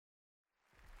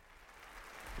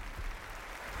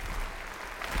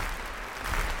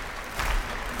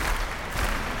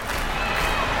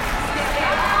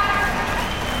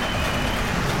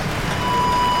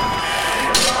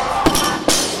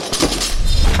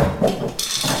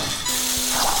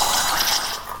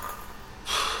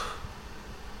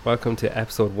Welcome to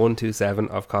episode 127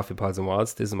 of Coffee Pods and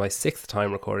Wads. This is my 6th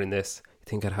time recording this. I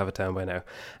think I'd have it down by now.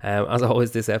 As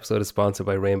always, this episode is sponsored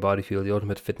by Rain Body Fuel, the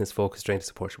ultimate fitness focused drink to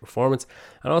support your performance,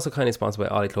 and also kindly sponsored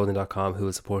by OllieClothing.com, who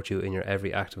will support you in your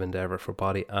every active endeavour for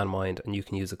body and mind, and you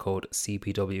can use the code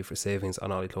CPW for savings on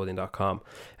OllieClothing.com.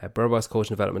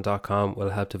 BurbossCoachingDevelopment.com will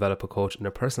help develop a coach in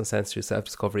a personal sense through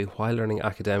self-discovery while learning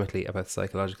academically about the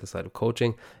psychological side of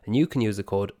coaching, and you can use the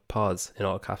code PODS in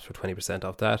all caps for 20%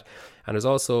 off that. And there's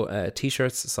also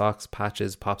t-shirts, socks,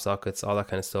 patches, pop sockets, all that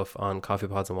kind of stuff on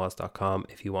coffeepodsandwads.com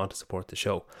if you want to support the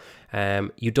show.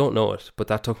 You don't know it, but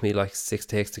that took me like 6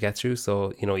 takes to get through,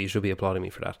 so you should be applauding me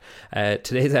for that.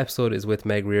 Today's episode is with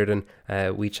Meg Reardon.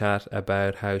 We chat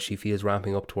about how she feels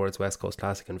ramping up towards West Coast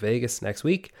Classic in Vegas next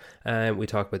week. We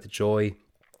talk about the joy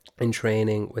in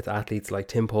training with athletes like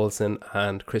Tim Poulsen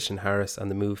and Christian Harris and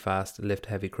the Move Fast Lift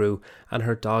Heavy crew, and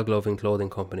her dog loving clothing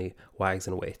company Wags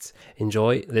and Weights.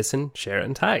 Enjoy, listen, share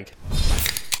and tag.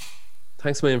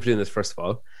 Thanks a million for doing this, first of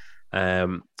all. I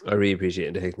really appreciate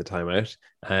you taking the time out.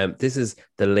 This is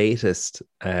the latest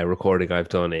recording I've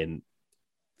done in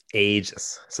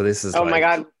ages, so this is my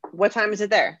god, what time is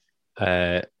it there?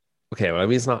 Okay, well, I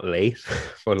mean, it's not late,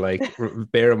 but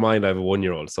bear in mind I have a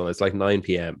 1-year-old, so it's like 9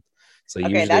 p.m. So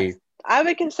okay, usually I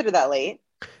would consider that late.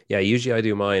 Yeah, usually I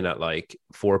do mine at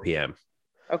 4 p.m.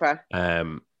 Okay.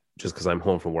 Just because I'm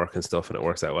home from work and stuff and it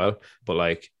works out well.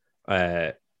 But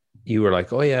you were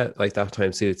like, oh yeah, that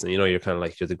time suits, and you're kind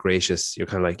of you're the gracious, you're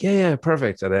kind of yeah,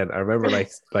 perfect. And then I remember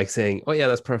saying, oh yeah,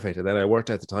 that's perfect. And then I worked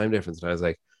out the time difference and I was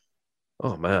like,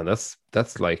 oh man, that's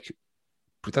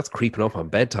creeping up on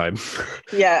bedtime.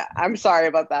 Yeah, I'm sorry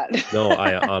about that. No,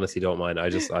 I honestly don't mind.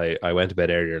 I went to bed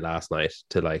earlier last night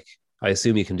to I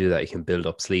assume you can do that. You can build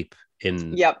up sleep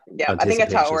in. Yep. I think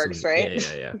that's how it works,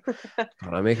 right? Yeah. God,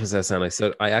 I make myself sound like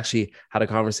so. I actually had a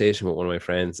conversation with one of my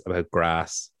friends about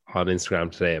grass on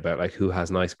Instagram today, about who has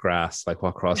nice grass,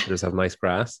 what CrossFitters have nice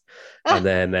grass, and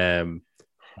then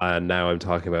and now I'm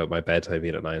talking about my bedtime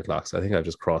being at 9 o'clock. So I think I've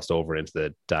just crossed over into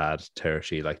the dad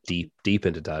territory, deep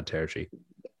into dad territory.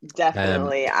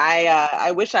 Definitely.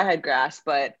 I wish I had grass,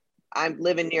 but I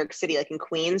live in New York City, in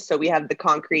Queens, so we have the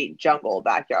concrete jungle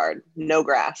backyard, no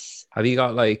grass. Have you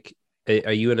got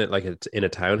are you in it in a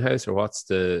townhouse, or is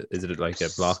it a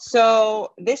block?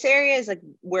 So this area is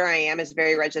where I am is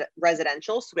very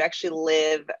residential. So we actually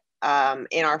live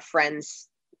in our friend's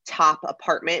top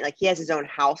apartment. He has his own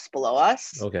house below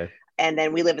us. Okay. And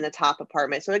then we live in the top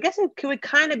apartment. So I guess it would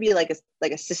kind of be like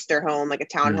a sister home, like a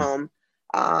townhome.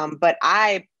 But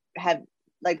I have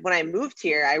when I moved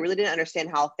here, I really didn't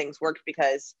understand how things worked,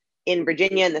 because in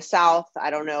Virginia in the South, I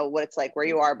don't know what it's like where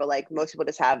you are, but most people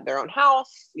just have their own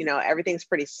house, everything's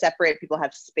pretty separate. People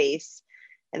have space,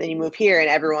 and then you move here and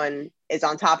everyone is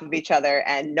on top of each other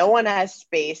and no one has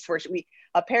space. We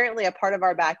apparently, a part of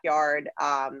our backyard,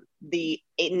 the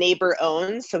neighbor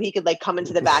owns, so he could come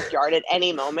into the backyard at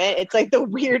any moment. It's the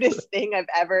weirdest thing I've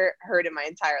ever heard in my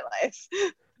entire life.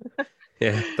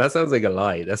 Yeah, that sounds like a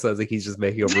lie. That sounds like he's just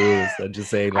making up rules and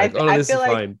just saying this is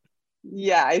fine.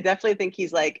 Yeah, I definitely think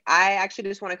he's I actually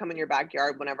just want to come in your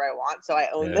backyard whenever I want, so I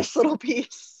own this little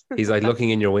piece. He's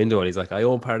looking in your window and he's I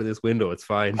own part of this window. It's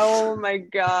fine. Oh my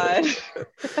God.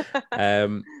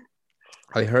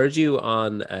 I heard you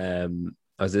on I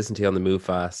was listening to you on the Move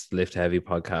Fast Lift Heavy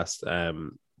podcast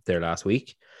there last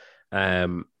week.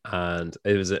 And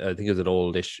it was, I think it was an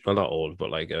oldish, well, not old,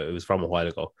 but it was from a while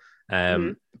ago.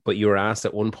 But you were asked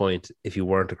at one point, if you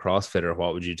weren't a CrossFitter,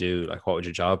 what would you do? What would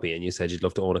your job be? And you said you'd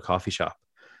love to own a coffee shop.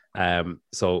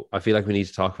 So I feel we need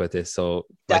to talk about this. So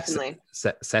definitely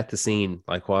set the scene.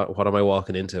 What am I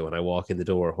walking into when I walk in the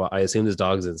door? I assume there's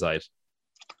dogs inside.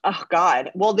 Oh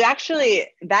God. Well, actually,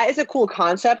 that is a cool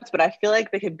concept, but I feel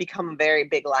they could become a very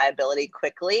big liability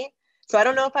quickly. So I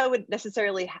don't know if I would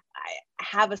necessarily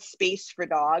have a space for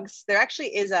dogs. There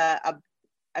actually is a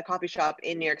coffee shop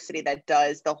in New York City that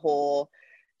does the whole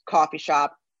coffee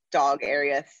shop dog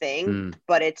area thing,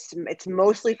 but it's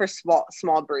mostly for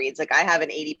small breeds. I have an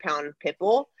 80-pound pit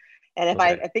bull, and if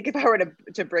I think if I were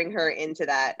to bring her into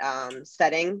that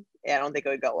setting, I don't think it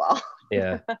would go well.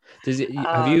 Yeah.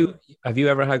 Have you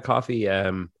ever had coffee?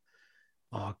 Oh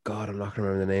God, I'm not gonna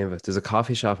remember the name of it. There's a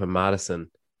coffee shop in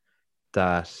Madison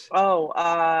that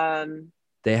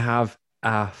they have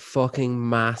a fucking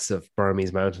massive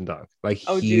Burmese mountain dog,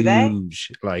 huge, do they?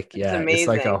 It's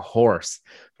like a horse.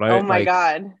 But my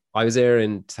God, I was there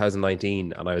in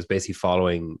 2019 and I was basically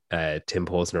following Tim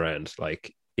Poulsen around.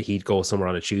 He'd go somewhere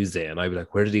on a Tuesday and I'd be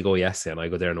where did he go yesterday? And I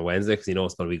go there on a Wednesday because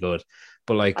it's going to be good.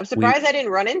 But I'm surprised I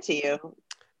didn't run into you.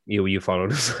 You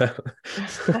followed us.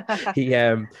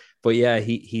 But yeah,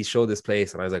 he showed this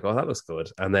place, and I was like, oh, that looks good.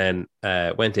 And then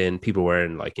went in, people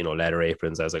wearing like leather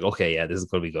aprons. I was like, okay, yeah, this is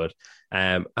gonna be good.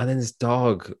 And then this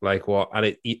dog, like what?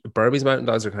 And Burmese mountain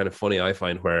dogs are kind of funny. I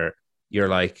find where you're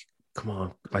like, come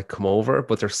on, like come over,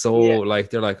 but they're so Yeah. like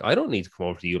they're like, I don't need to come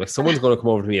over to you. Like someone's gonna come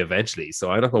over to me eventually, so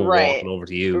I'm not gonna walking Right. over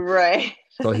to you. Right.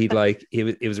 So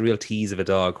it was a real tease of a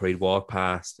dog where he'd walk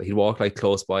past, he'd walk like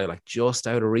close by, like just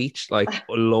out of reach, like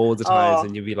loads of times, Oh,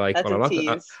 and you'd be like, that's well, a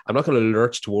tease. I'm not going to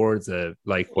lurch towards a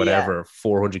like Yeah. whatever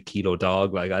 400 kilo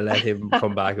dog. Like I let him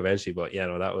come back eventually, but yeah,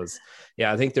 no, that was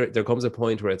yeah. I think there comes a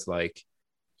point where it's like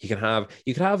you could have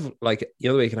like the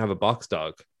way you can have a box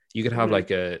dog, you could have Mhm. like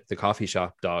the coffee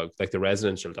shop dog, like the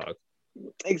residential dog.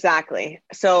 Exactly.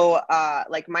 So,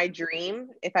 like my dream,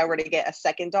 if I were to get a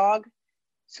second dog,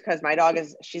 because my dog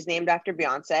she's named after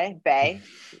Beyonce, Bay,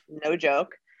 no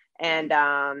joke. And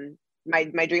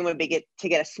my dream would be to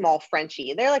get a small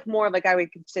Frenchie. They're like more of like I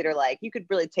would consider like you could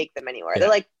really take them anywhere.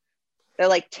 Yeah, They're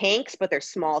like tanks, but they're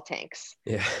small tanks.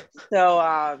 yeah. So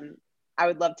I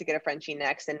would love to get a Frenchie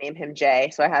next and name him Jay.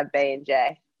 So I have Bay and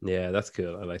Jay. Yeah, that's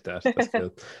cool. I like that. That's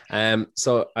cool.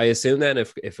 So I assume then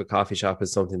if a coffee shop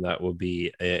is something that would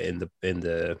be in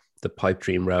the pipe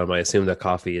dream realm, I assume that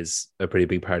coffee is a pretty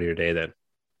big part of your day then.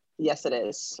 Yes, it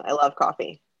is. I love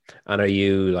coffee. And are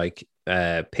you like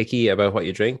picky about what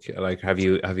you drink? Like have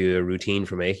you a routine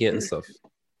for making it and stuff?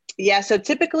 Yeah. So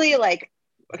typically, like,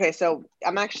 okay, so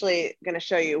I'm actually going to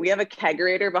show you. We have a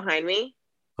kegerator behind me,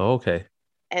 Oh, okay.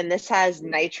 and this has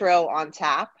nitro on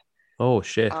tap. Oh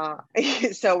shit. Uh,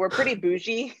 so we're pretty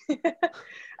bougie.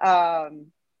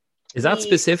 um, Is that we,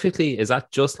 specifically, is oh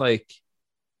that just yeah,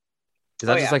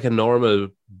 like a normal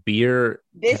beer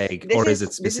keg, or is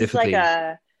it this is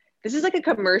like specifically a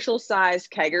commercial size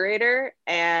kegerator,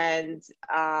 and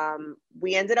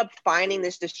we ended up finding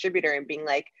this distributor and being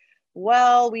like,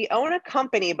 well, we own a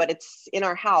company, but it's in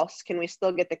our house. Can we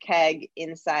still get the keg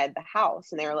inside the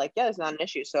house? And they were like, yeah, it's not an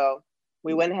issue. So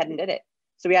we went ahead and did it.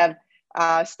 So we have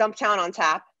Stumptown on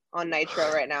tap on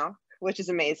Nitro right now, which is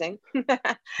amazing.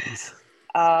 Jeez.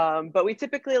 But we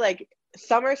typically like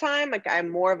summertime, like I'm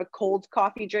more of a cold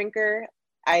coffee drinker.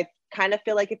 I kind of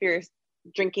feel like if you're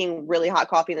drinking really hot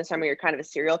coffee in the summer, you're kind of a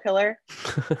serial killer.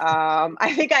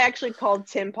 I think I actually called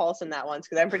Tim Paulson that once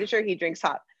because I'm pretty sure he drinks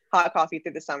hot coffee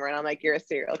through the summer, and I'm like, you're a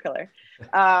serial killer.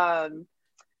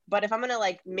 But if I'm gonna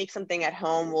like make something at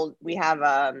home, we have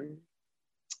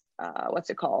what's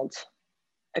it called?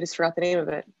 I just forgot the name of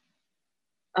it.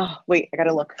 Oh wait, I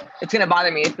gotta look. It's gonna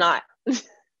bother me if not.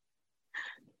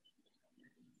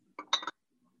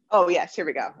 Oh yes, here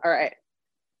we go. All right,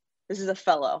 this is a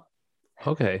fellow.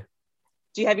 Okay.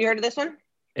 Have you heard of this one?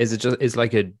 Is it just is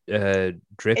like a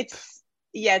drip?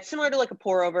 It's similar to like a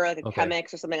pour over, like a Okay.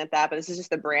 Chemex or something like that, but this is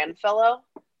just a brand fellow.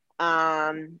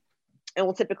 And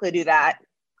we'll typically do that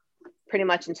pretty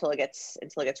much until it gets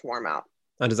warm out.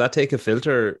 And does that take a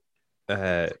filter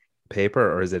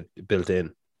paper, or is it built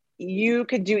in? You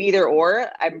could do either or.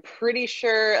 I'm pretty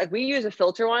sure like, we use a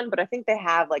filter one, but I think they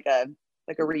have like a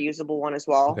reusable one as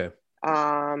well. Okay.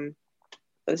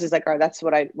 This is like that's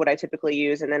what I typically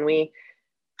use. And then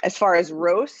as far as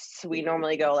roasts, we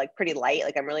normally go like pretty light.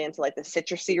 Like I'm really into like the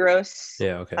citrusy roasts.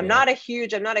 Yeah. Okay. I'm not a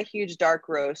huge dark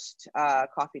roast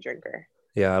coffee drinker.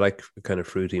 Yeah, I like kind of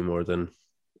fruity more than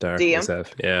dark Do you?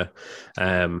 myself. Yeah.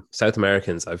 South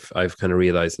Americans, I've kind of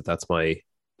realized that that's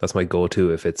my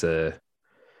go-to if it's a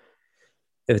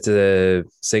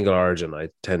single origin. I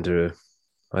tend to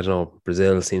I don't know,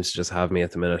 Brazil seems to just have me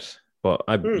at the minute. But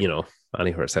Mm,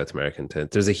 anywhere South American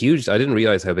there's a huge I didn't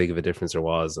realize how big of a difference there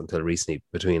was until recently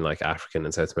between like African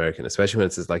and South American, especially when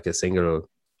it's like a single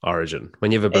origin.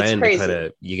 When you have a it's blend,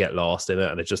 crazy. you get lost in it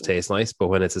and it just tastes nice. But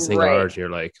when it's a single Right. origin, you're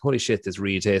like, holy shit, this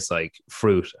really tastes like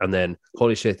fruit. And then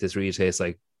holy shit, this really tastes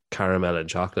like caramel and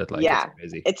chocolate. Like it's Yeah.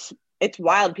 crazy. It's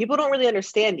wild. People don't really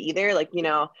understand either. Like,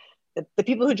 the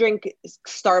people who drink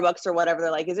Starbucks or whatever,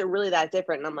 they're like, is it really that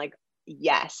different? And I'm like,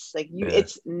 yes. Like Yeah.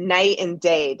 it's night and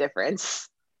day difference.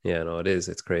 Yeah, no, it is.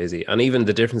 It's crazy. And even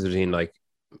the difference between like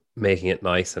making it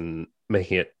nice and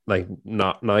making it like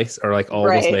not nice, or like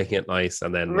almost Right. making it nice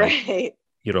and then like, Right.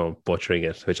 butchering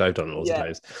it, which I've done loads of Yeah.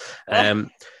 times.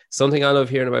 Something I love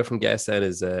hearing about from guests then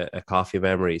is a coffee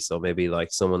memory. So maybe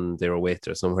like someone they were with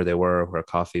or somewhere they were where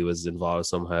coffee was involved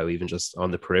somehow, even just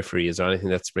on the periphery. Is there anything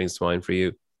that springs to mind for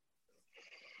you?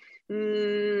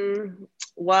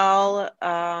 Well,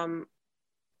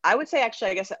 I would say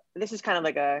actually, I guess this is kind of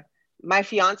like my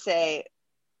fiance,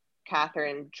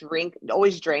 Catherine,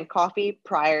 always drank coffee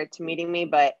prior to meeting me,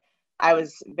 but I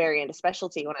was very into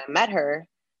specialty when I met her.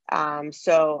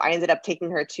 So I ended up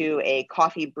taking her to a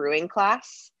coffee brewing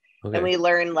class. And Okay. we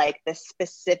learn like the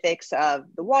specifics of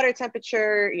the water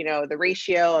temperature, the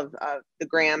ratio of the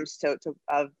grams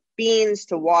of beans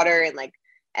to water and like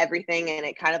everything. And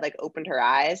it kind of like opened her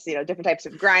eyes, different types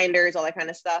of grinders, all that kind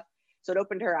of stuff. So it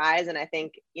opened her eyes. And I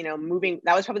think,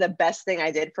 that was probably the best thing I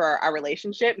did for our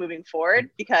relationship moving forward,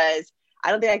 because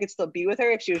I don't think I could still be with her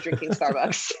if she was drinking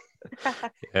Starbucks.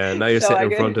 Yeah, now you're So sitting I in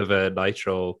could front of a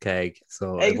nitro keg,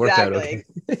 so it worked out okay.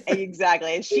 exactly,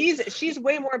 exactly. And she's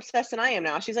way more obsessed than I am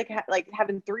now. She's like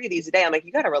having 3 of these a day. I'm like,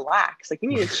 you got to relax. Like, you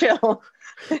need to chill.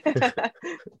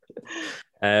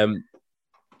 Um,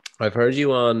 I've heard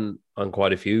you on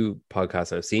quite a few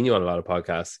podcasts, and I've seen you on a lot of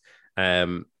podcasts,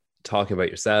 talking about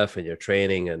yourself and your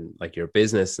training and like your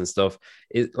business and stuff.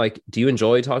 Do you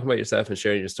enjoy talking about yourself and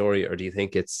sharing your story, or do you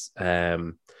think it's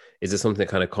is it something that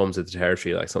kind of comes with the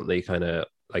territory, like something that you kind of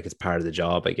like it's part of the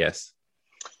job, I guess?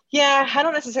 Yeah, I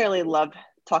don't necessarily love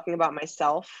talking about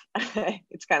myself.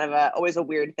 It's kind of always a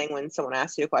weird thing when someone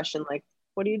asks you a question like,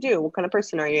 "What do you do? What kind of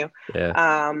person are you?"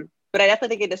 Yeah. But I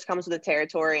definitely think it just comes with the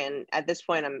territory, and at this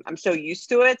point, I'm so used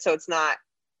to it, so it's not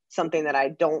something that I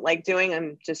don't like doing.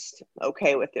 I'm just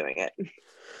okay with doing it.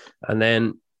 And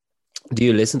then, do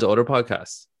you listen to other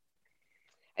podcasts?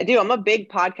 I do. I'm a big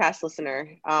podcast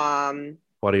listener.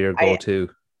 What are your I go-to?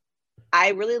 I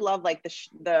really love like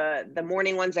the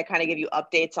morning ones that kind of give you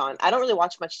updates on. I don't really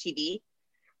watch much TV,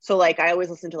 so like I always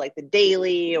listen to like the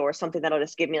Daily or something that'll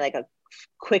just give me like a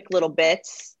quick little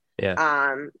bits.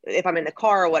 Yeah. If I'm in the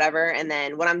car or whatever, and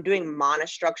then when I'm doing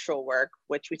monostructural work,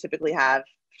 which we typically have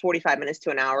 45 minutes to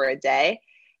an hour a day,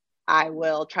 I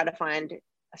will try to find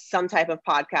some type of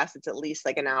podcast that's at least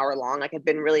like an hour long. Like I've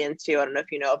been really into, I don't know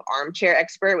if you know of Armchair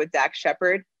Expert with Dax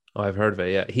Shepard. Oh, I've heard of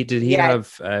it. Yeah. He Yeah,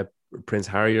 have Prince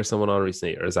Harry or someone on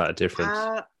recently, or is that a different?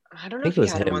 I I don't know think if it he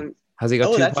was had him. one. Has he got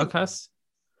Oh, two that's podcasts?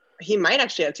 he might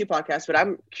actually have 2 podcasts, but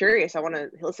I'm curious. I want to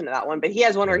listen to that one. But he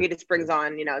has one where Yeah. he just brings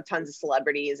on, tons of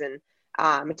celebrities, and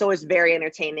it's always very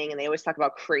entertaining, and they always talk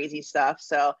about crazy stuff.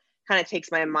 So kind of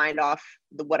takes my mind off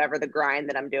whatever the grind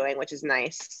that I'm doing, which is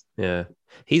nice. Yeah.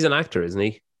 He's an actor, isn't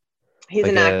he? He's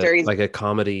Like an actor. He's a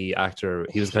comedy actor.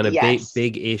 He was kind of yes,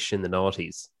 big-ish in the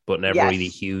noughties, but never really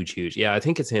yes. huge. Yeah, I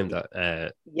think it's him that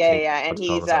Yeah, King yeah, and what's he's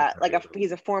Thomas on like Harry.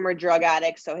 he's a former drug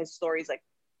addict, so his story's like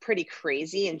pretty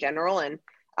crazy in general, and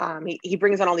he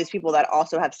brings on all these people that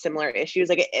also have similar issues.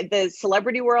 Like the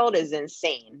celebrity world is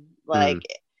insane. Hmm. Like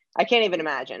I can't even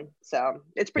imagine. So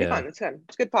it's pretty Yeah. fun. It's good.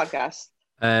 It's a good podcast.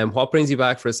 What brings you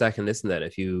back for a second listen then?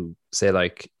 If you say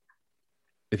like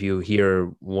if you hear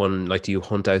one, like, do you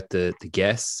hunt out the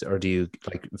guests, or do you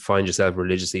like find yourself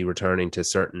religiously returning to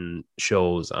certain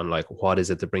shows, and like what is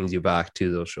it that brings you back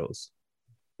to those shows?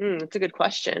 It's a good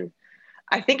question.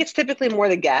 I think it's typically more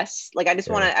the guests. Like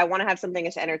Yeah. I want to have something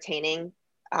that's entertaining.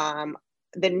 Um,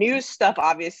 the news stuff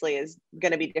obviously is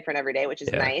going to be different every day, which is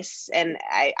Yeah. nice. And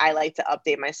I like to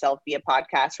update myself via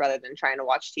podcast rather than trying to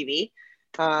watch TV.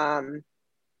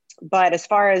 But as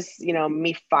far as,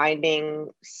 me finding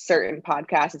certain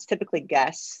podcasts, it's typically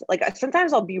guests. Like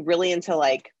sometimes I'll be really into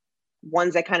like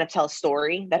ones that kind of tell a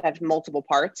story that have multiple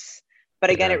parts. But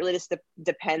again, Yeah. it really just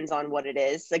depends on what it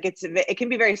is. Like it can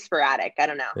be very sporadic. I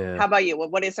don't know. Yeah. How about you?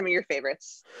 What is some of your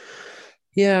favorites?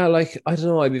 Yeah, like I don't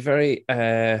know, I'd be very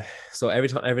so every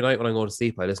night when I go to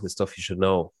sleep I listen to Stuff You Should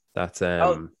Know. That's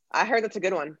Oh, I heard that's a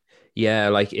good one. yeah,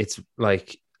 like it's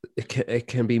like it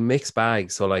can be mixed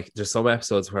bags. So like there's some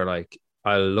episodes where like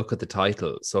I'll look at the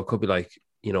title, so it could be like,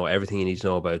 everything you need to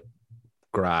know about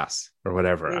grass or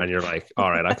whatever, Mm. and you're like, all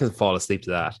right, I can fall asleep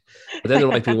to that. But then there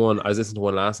might be one, I was listening to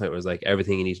one last night where it was like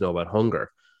everything you need to know about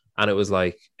hunger, and it was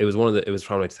like it was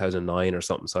from like 2009 or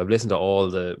something. So I've listened to all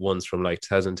the ones from like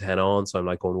 2010 on, so I'm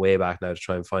like going way back now to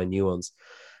try and find new ones.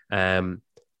 um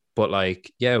but like,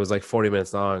 yeah, it was like 40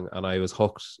 minutes long and I was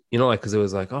hooked, like, because it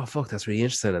was like, oh fuck, that's really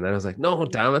interesting, and then I was like, no,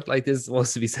 damn it, like this is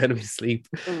supposed to be sending me to sleep.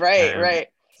 Right, um right.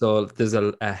 so there's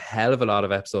a hell of a lot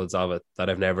of episodes of it that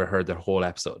I've never heard the whole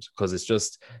episode, because it's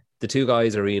just the two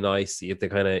guys are really nice. They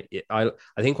kind of,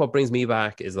 I think what brings me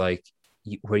back is like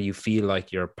where you feel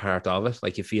like you're part of it,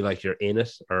 like you feel like you're in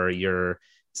it or you're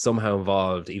somehow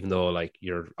involved, even though like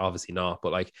you're obviously not.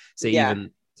 But like, say Yeah.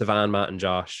 even Savan, Matt, and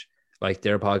Josh, like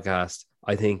their podcast,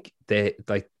 I think they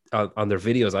like on their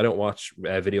videos. I don't watch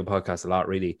video podcasts a lot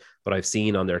really, but I've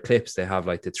seen on their clips they have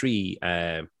like the 3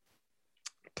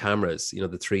 cameras,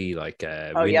 the 3 like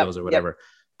Oh, windows or yep. whatever,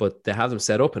 but they have them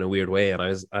set up in a weird way. And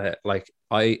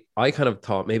I kind of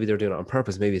thought maybe they're doing it on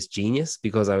purpose. Maybe it's genius,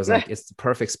 because I was like, it's the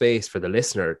perfect space for the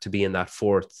listener to be in that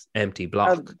 4th empty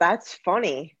block. Oh, that's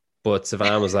funny. But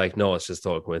Savan was like, no, it's just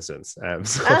total coincidence.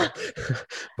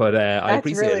 But I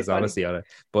appreciate really his funny. honesty on it.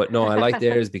 But no, I like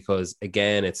theirs because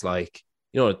again, it's like,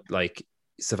 like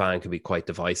Savannah can be quite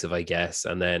divisive, I guess.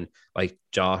 And then like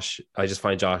Josh, I just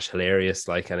find Josh hilarious.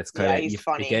 Like, and it's kind Yeah, of he's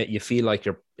funny. you feel like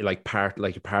you're you're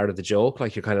part of the joke,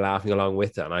 like you're kind of laughing along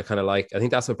with it. And I kind of like, I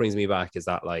think that's what brings me back is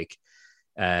that like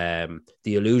the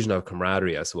illusion of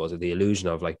camaraderie, I suppose, or the illusion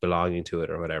of like belonging to it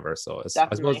or whatever. So I suppose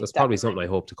Definitely, that's probably definitely. something I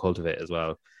hope to cultivate as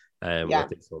well. With Yeah.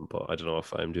 this one, but I don't know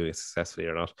if I'm doing it successfully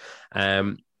or not.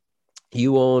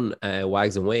 You own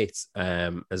Wags and Weights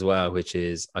as well, which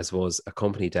is, I suppose, a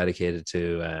company dedicated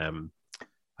to,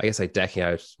 I guess, like decking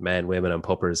out men, women, and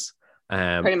puppers.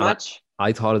 Pretty And much.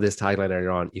 I thought of this tagline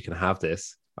earlier on. You can have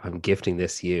this. I'm gifting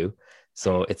this to you.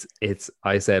 So it's.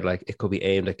 I said like it could be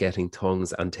aimed at getting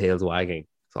tongues and tails wagging.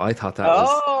 So I thought that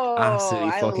was Oh,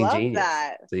 absolutely I fucking love genius.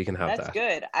 that. So you can have That's that.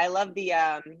 good. I love the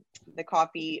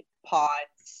coffee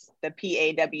pods, the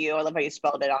PAW. I love how you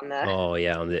spelled it on Oh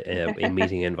yeah, on the in the.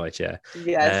 meeting invite, yeah.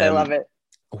 Yes, I love Um, it.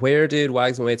 where did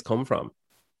Wags and Weights come from?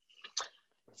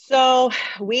 So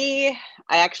I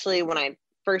actually, when I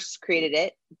first created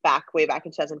it way back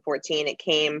in 2014, it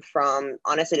came from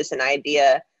honestly just an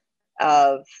idea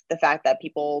of the fact that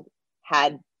people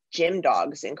had gym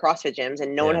dogs in CrossFit gyms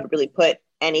and no one Yeah, had really put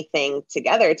anything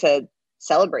together to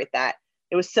celebrate that.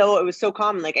 It was so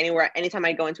common. Like anytime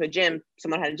I go into a gym,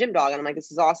 someone had a gym dog, and I'm like,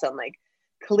 this is awesome. Like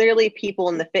clearly people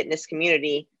in the fitness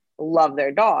community love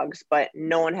their dogs, but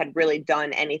no one had really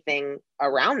done anything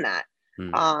around that.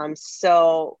 hmm.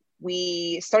 So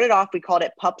we started off, we called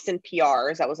it Pups and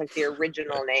PRs. That was like the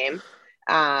original name.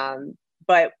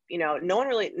 But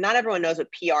not everyone knows what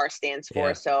PR stands for.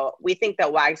 Yeah. So we think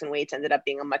that Wags and Weights ended up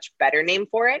being a much better name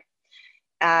for it.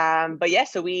 But yeah,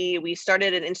 so we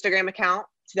started an Instagram account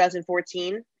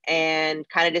 2014 and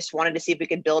kind of just wanted to see if we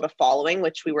could build a following,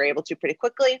 which we were able to pretty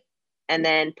quickly, and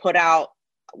then put out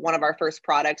one of our first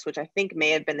products, which I think may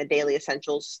have been the Daily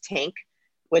Essentials tank,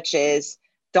 which is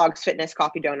Dogs Fitness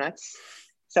Coffee Donuts.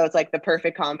 So it's like the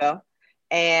perfect combo.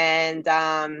 And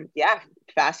yeah,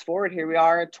 fast forward, here we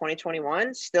are,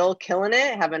 2021, still killing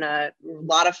it, having a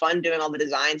lot of fun doing all the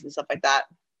designs and stuff like that.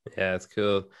 Yeah, it's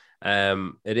cool.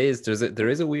 It is. There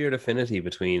is a weird affinity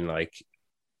between like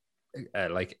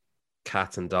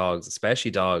cats and dogs,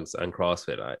 especially dogs and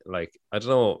CrossFit. I don't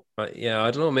know. Yeah,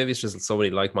 I don't know. Maybe it's just so many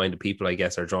like-minded people, I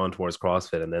guess, are drawn towards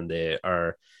CrossFit, and then they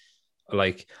are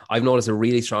like. I've noticed a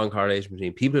really strong correlation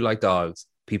between people who like dogs,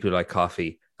 people who like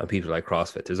coffee, and people who like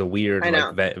CrossFit. There's a weird I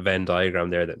like know. Venn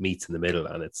diagram there that meets in the middle,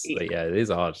 and it's like, yeah, it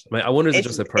is odd. I wonder is it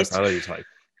just a It's personality type?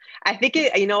 I think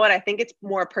you know what? I think it's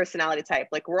more personality type.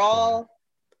 Like we're all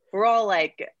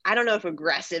like, I don't know if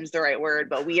aggressive is the right word,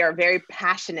 but we are very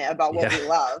passionate about what Yeah, we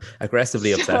love.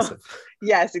 aggressively So obsessive.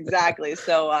 yes, exactly.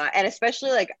 So and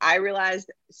especially like I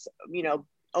realized, you know,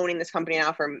 owning this company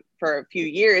now for a few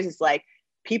years is like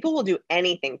people will do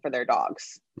anything for their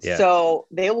dogs. Yeah. So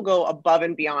they will go above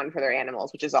and beyond for their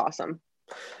animals, which is awesome.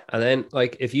 And then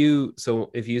like if you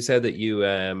said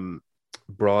that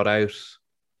brought out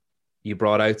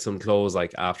brought out some clothes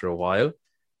like after a while,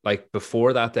 like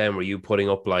before that then were you putting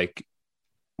up like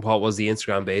what was the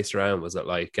Instagram based around? Was it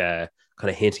like kind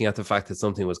of hinting at the fact that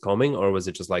something was coming, or was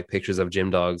it just like pictures of gym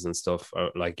dogs and stuff,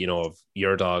 or like of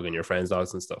your dog and your friends'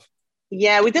 dogs and stuff?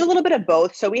 Yeah, we did a little bit of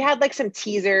both. So we had like some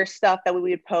teaser stuff that we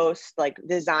would post, like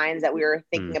designs that we were Hmm.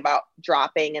 thinking about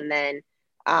dropping. And then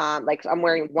like I'm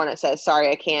wearing one that says, sorry,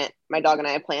 I can't, my dog and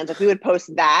I have plans. Like we would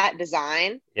post that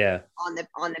design Yeah. on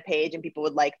the page and people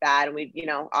would like that. And we,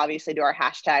 obviously do our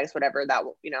hashtags, whatever that,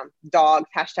 dogs,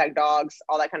 hashtag dogs,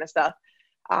 all that kind of stuff.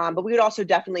 But we would also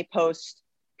definitely post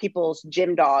people's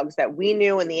gym dogs that we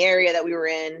knew in the area that we were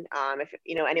in. If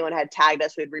anyone had tagged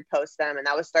us, we'd repost them, and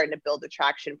that was starting to build the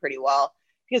traction pretty well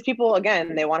because people,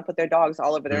 again, they want to put their dogs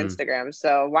all over their Hmm. Instagram.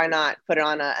 So why not put it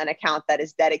on an account that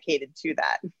is dedicated to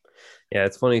that? Yeah,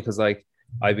 it's funny because like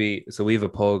we have a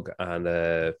pug and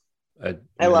a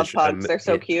I love miniature pugs; they're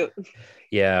so cute.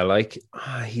 yeah, like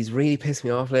he's really pissed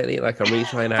me off lately. Like I'm really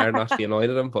trying hard not to be annoyed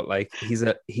at him, but like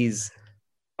he's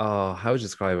oh, how would you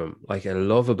describe him? Like a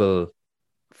lovable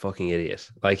fucking idiot.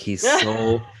 Like he's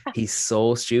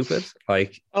so stupid.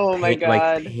 Like Oh my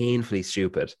god! painfully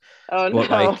stupid. Oh But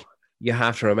no! like you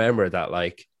have to remember that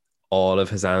like all of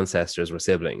his ancestors were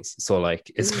siblings. So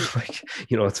like it's Mm. like,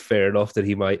 it's fair enough that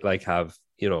he might like have,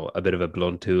 a bit of a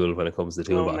blunt tool when it comes to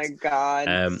Oh my toolbox. god!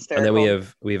 It's And then we hysterical.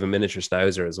 have a miniature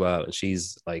schnauzer as well, and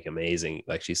she's like amazing.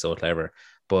 Like she's so clever.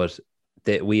 But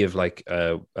we have like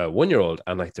a 1 year old,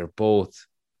 and like they're both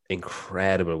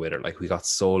incredible with her. Like we got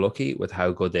so lucky with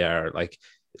how good they are. Like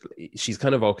she's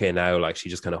kind of okay now. Like she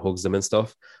just kind of hugs them and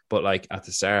stuff. But like at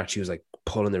the start, she was like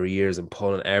pulling their ears and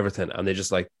pulling everything, and they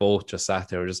just like both just sat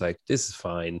there and just like, this is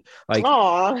fine. Like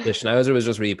Aw. the Schnauzer was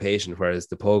just really patient, whereas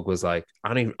the pug was like,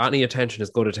 any attention is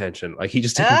good attention. Like he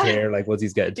just didn't care. Like once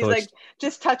he's getting He's like, touched,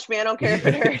 just touch me. I don't care if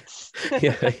it hurts. yeah,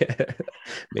 yeah,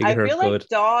 make it hurt good.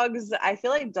 I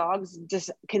feel like dogs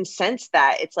just can sense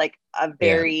that it's like a Yeah,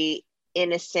 very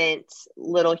innocent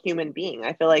little human being.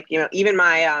 I feel like, even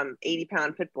my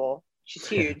 80-pound pit bull, she's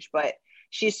huge, but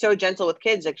she's so gentle with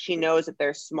kids. Like she knows that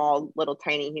they're small, little,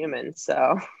 tiny humans.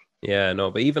 So yeah,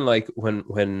 no, but even like when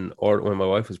my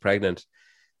wife was pregnant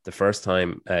the first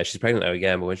time, she's pregnant now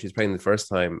again, but when she was pregnant the first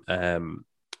time,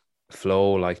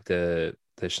 Flo, like the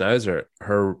Schnauzer,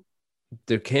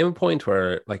 there came a point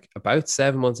where like about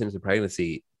 7 months into the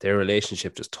pregnancy, their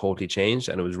relationship just totally changed,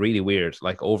 and it was really weird.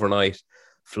 Like overnight,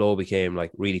 Flo became like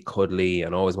really cuddly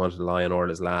and always wanted to lie on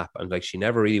Orla's lap, and like she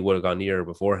never really would have gone near her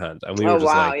beforehand, and we were oh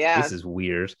just wow, like, yeah, this is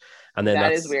weird. And then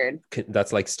that is weird.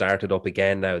 that's like started up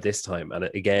again now this time, and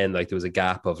again like there was a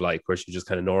gap of like where she's just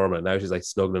kind of normal, and now she's like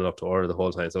snuggling up to Orla the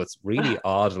whole time. So it's really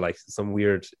odd, like some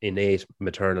weird innate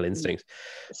maternal instinct.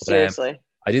 But Seriously.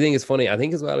 I do think it's funny. I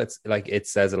think as well, it's like it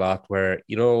says a lot where,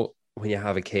 when you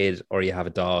have a kid or you have a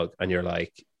dog and you're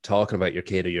like talking about your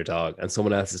kid or your dog and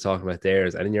someone else is talking about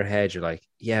theirs. And in your head, you're like,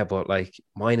 yeah, but like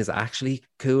mine is actually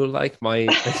cool. Like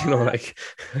like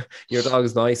your dog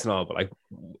is nice and all, but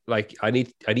like I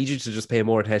need you to just pay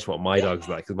more attention to what my dog's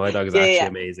like, because my dog is actually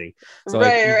amazing. So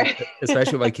right.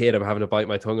 especially with my kid, I'm having to bite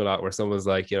my tongue a lot where someone's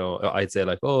like, I'd say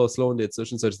like, oh, Sloan did such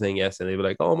and such thing. Yes. And they'd be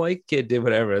like, oh, my kid did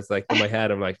whatever. It's like in my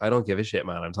head, I'm like, I don't give a shit,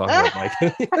 man. I'm talking about my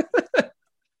kid.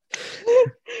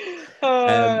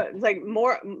 It's like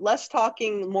less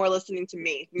talking, more listening to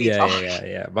me.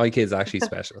 Yeah. My kid's actually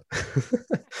special.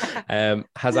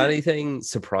 Has anything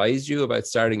surprised you about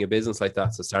starting a business like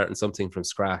that? So starting something from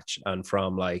scratch and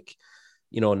from like,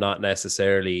 not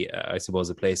necessarily, I suppose,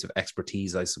 a place of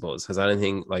expertise, I suppose. Has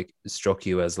anything like struck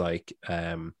you as like,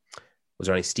 was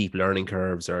there any steep learning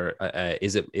curves, or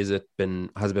has it been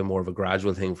more of a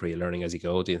gradual thing for you, learning as you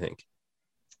go, do you think?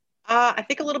 I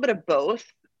think a little bit of both.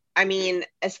 I mean,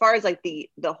 as far as like the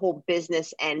whole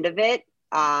business end of it,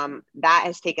 that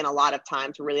has taken a lot of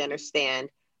time to really understand.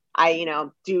 I,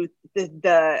 do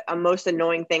the most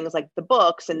annoying things like the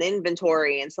books and the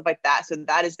inventory and stuff like that. So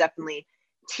that is definitely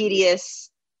tedious,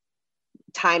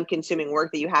 time consuming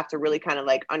work that you have to really kind of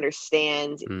like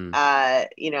understand,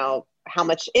 how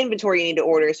much inventory you need to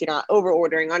order, so you're not over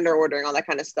ordering, under ordering, all that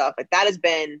kind of stuff. Like that has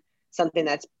been something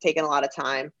that's taken a lot of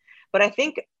time. But I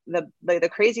think the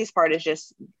craziest part is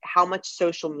just how much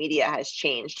social media has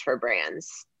changed for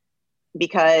brands,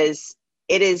 because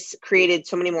it has created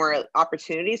so many more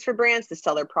opportunities for brands to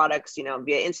sell their products,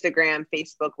 via Instagram,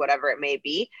 Facebook, whatever it may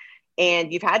be.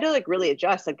 And you've had to like really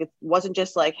adjust. Like it wasn't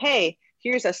just like, hey,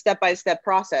 here's a step-by-step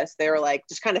process. They were like,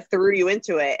 just kind of threw you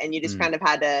into it and you just kind of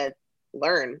had to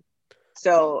learn.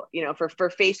 So, for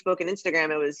Facebook and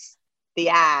Instagram, it was the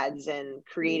ads and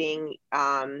creating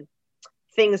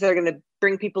things that are going to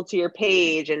bring people to your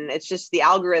page. And it's just the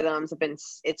algorithms have been,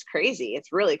 it's crazy.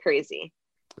 It's really crazy.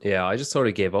 Yeah, I just sort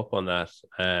of gave up on that.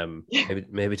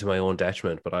 Maybe to my own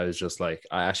detriment, but I was just like,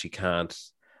 I can't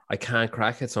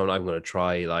crack it. So I'm going to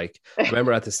try. Like, I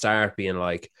remember at the start being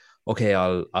like, okay,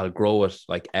 I'll grow it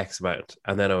like X amount.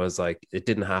 And then I was like, it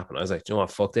didn't happen. I was like, you know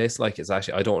what, fuck this. Like, it's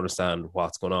actually, I don't understand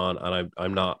what's going on. And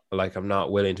I'm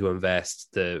not willing to invest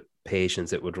the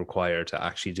patience it would require to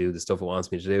actually do the stuff it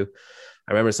wants me to do.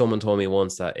 I remember someone told me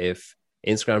once that if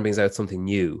Instagram brings out something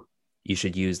new, you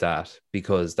should use that,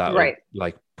 because that would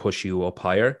like push you up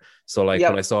higher. So like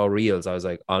when I saw reels, I was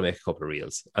like, I'll make a couple of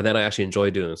reels. And then I actually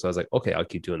enjoyed doing them. So I was like, okay, I'll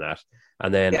keep doing that.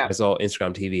 And then I saw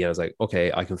Instagram TV and I was like,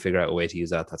 okay, I can figure out a way to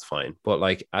use that. That's fine. But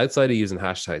like outside of using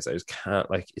hashtags, I just can't,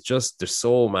 like, it's just, there's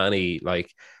so many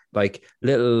like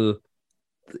little,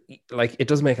 like it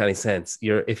doesn't make any sense.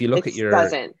 If you look at your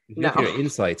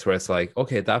insights, where it's like,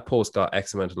 okay, that post got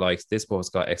X amount of likes, this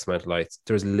post got X amount of likes,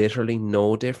 there's literally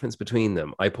no difference between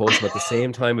them. I post them at the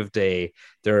same time of day,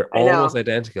 they're almost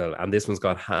identical, and this one's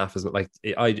got half as much. Like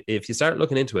if you start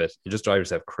looking into it, you just drive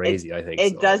yourself crazy. I think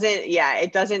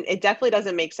it definitely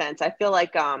doesn't make sense. I feel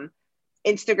like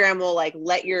Instagram will like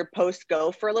let your post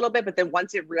go for a little bit, but then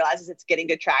once it realizes it's getting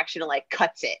good traction, it like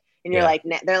cuts it. And you're like,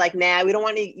 they're like, nah, we don't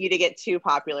want you to get too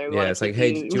popular. It's like,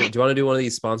 hey, do you want to do one of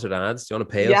these sponsored ads? Do you want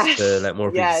to pay us to let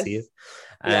more people see it?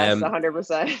 Yes,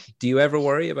 100%. Do you ever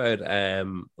worry about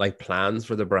like plans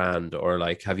for the brand, or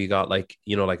like have you got like,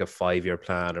 like a 5-year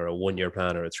plan or a 1-year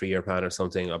plan or a 3-year plan or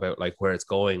something about like where it's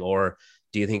going? Or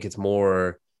do you think it's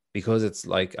more, because it's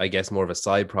like, I guess, more of a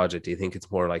side project, do you think it's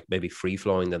more like maybe free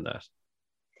flowing than that?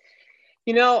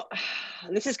 You know,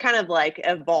 this is kind of like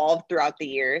evolved throughout the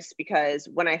years because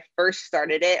when I first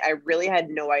started it, I really had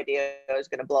no idea it was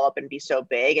going to blow up and be so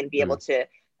big and be able Mm,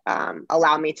 to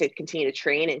allow me to continue to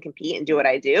train and compete and do what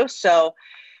I do. So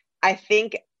I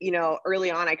think,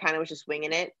 early on, I kind of was just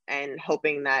winging it and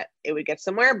hoping that it would get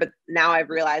somewhere. But now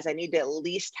I've realized I need to at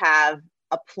least have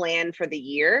a plan for the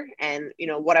year and,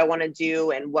 what I want to do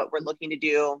and what we're looking to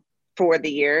do for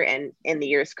the year and in the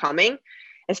years coming.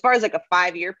 As far as like a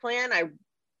 5-year plan, I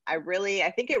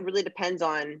think it really depends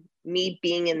on me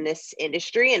being in this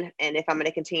industry and if I'm going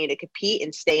to continue to compete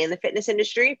and stay in the fitness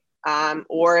industry,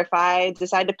 or if I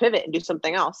decide to pivot and do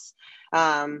something else.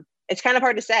 It's kind of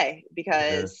hard to say yeah,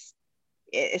 because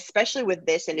especially with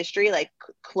this industry, like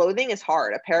clothing is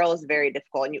hard. Apparel is very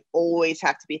difficult and you always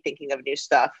have to be thinking of new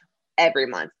stuff every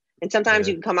month. And sometimes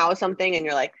yeah. you can come out with something and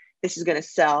you're like, this is going to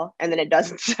sell. And then it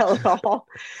doesn't sell at all.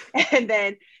 And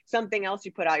then something else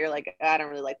you put out, you're like, I don't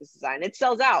really like this design. It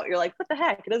sells out. You're like, what the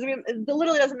heck? It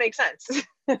literally doesn't make sense.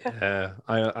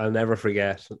 I'll never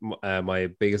forget my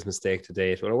biggest mistake to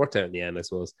date. Well, it worked out in the end, I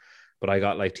suppose. But I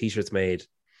got like t-shirts made,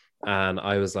 and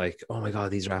I was like, "Oh my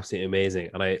god, these are absolutely amazing!"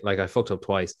 And I fucked up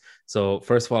twice. So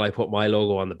first of all, I put my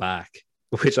logo on the back,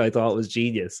 which I thought was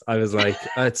genius. I was like,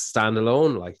 "It's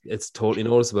standalone, like it's totally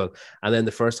noticeable." And then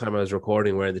the first time I was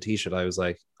recording wearing the t-shirt, I was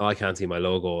like, "Oh, I can't see my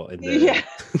logo in Yeah.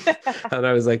 the," and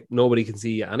I was like, "Nobody can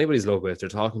see anybody's logo if they're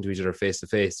talking to each other face to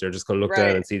face. They're just going to look down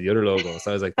Right. and see the other logo."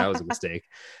 So I was like, "That was a mistake."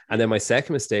 And then my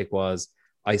second mistake was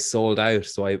I sold out.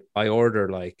 So I order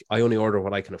like I only order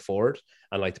what I can afford.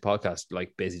 And like the podcast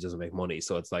like basically doesn't make money.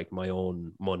 So it's like my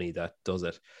own money that does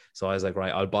it. So I was like,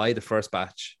 right, I'll buy the first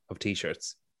batch of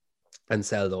t-shirts and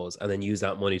sell those and then use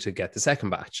that money to get the second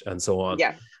batch and so on.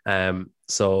 Yeah.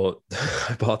 So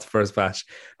I bought the first batch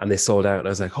and they sold out and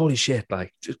I was like, holy shit,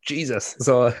 like Jesus.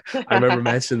 So I remember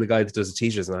mentioning the guy that does the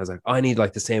t-shirts and I was like, I need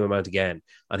like the same amount again.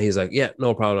 And he's like, yeah,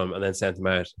 no problem. And then sent them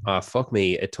out. Fuck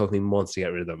me. It took me months to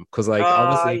get rid of them. Cause like Oh,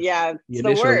 obviously yeah. the It's the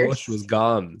initial rush worst. was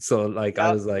gone. So like I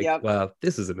Yep. was like, Yep. well,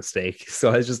 this is a mistake.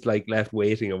 So I was just like left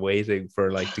waiting and waiting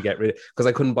for like to get rid of because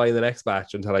I couldn't buy the next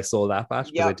batch until I sold that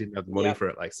batch because I Yep. didn't have the money Yep. for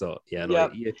it. Like so yeah,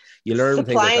 no, Yep. you learn things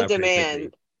Supply like and that pretty quickly.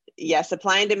 demand. Yeah,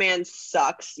 supply and demand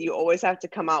sucks. You always have to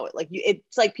come out with like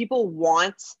it's like people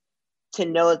want to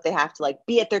know that they have to like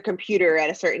be at their computer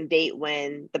at a certain date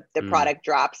when the Mm, product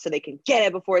drops so they can get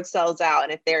it before it sells out.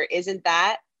 And if there isn't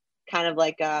that kind of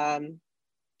like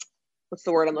what's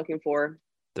the word I'm looking for?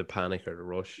 the panic or the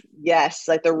rush. Yes,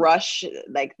 like the rush,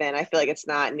 like then I feel like it's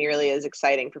not nearly as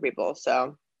exciting for people.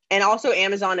 So and also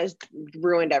Amazon has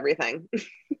ruined everything.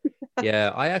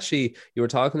 Yeah, I actually, you were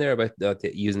talking there about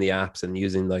using the apps and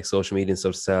using like social media and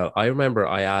stuff to sell. I remember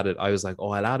I was like,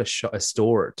 oh, I'll add a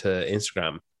store to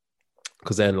Instagram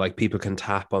because then like people can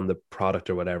tap on the product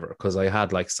or whatever. Because I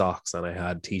had like socks and I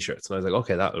had t-shirts and I was like,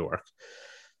 okay, that'll work.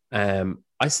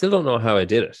 I still don't know how I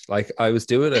did it. Like I was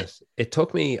doing it. It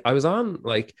took me, I was on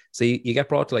like, so you get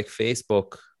brought to like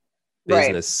Facebook Right.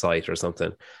 business site or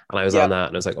something. And I was on Yep. that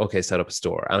and I was like, okay, set up a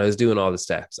store. And I was doing all the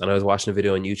steps and I was watching a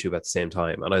video on YouTube at the same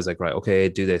time. And I was like, right, okay,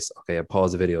 do this. Okay, I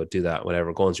pause the video, do that,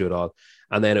 whatever, going through it all.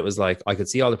 And then it was like, I could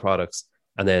see all the products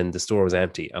and then the store was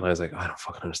empty. And I was like, I don't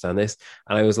fucking understand this.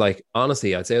 And I was like,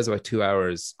 honestly, I'd say it was about 2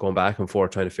 hours going back and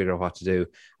forth trying to figure out what to do.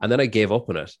 And then I gave up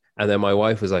on it. And then my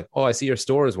wife was like, oh, I see your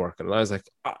store is working. And I was like,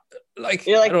 You're I like,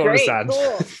 don't great, understand.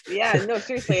 cool. Yeah, no,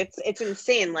 seriously, it's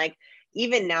insane. Like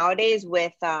even nowadays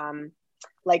with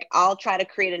like I'll try to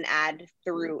create an ad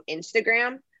through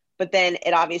Instagram, but then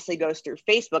it obviously goes through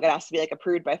Facebook. It has to be like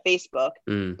approved by Facebook.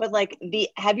 Mm, But like the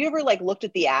have you ever like looked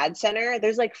at the ad center?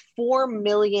 There's like 4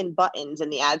 million buttons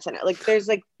in the ad center. Like there's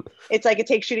like it's like it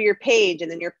takes you to your page and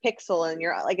then your pixel and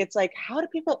you're like it's like how do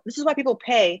people this is why people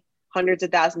pay hundreds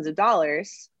of thousands of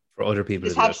dollars for other to people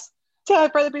to just do have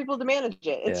it. for other people to manage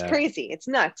it. It's Yeah. crazy. It's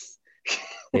nuts.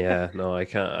 Yeah, no, I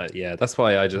can't. Yeah, that's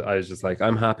why I was just like,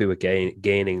 I'm happy with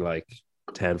gaining like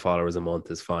 10 followers a month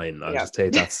is fine. I'll Yeah. just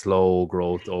take that slow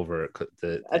growth over That's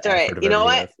the all right. effort of You know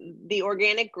everything what? else. The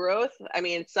organic growth, I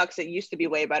mean, it sucks. It used to be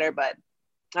way better, but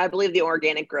I believe the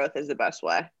organic growth is the best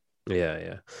way.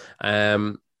 Yeah, yeah.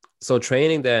 So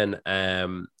training then,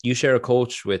 you share a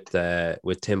coach with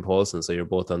Tim Paulson, so you're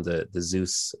both on the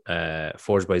Zeus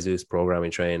Forged by Zeus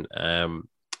programming train.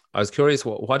 I was curious,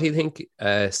 what do you think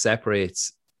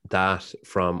separates that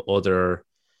from other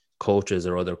coaches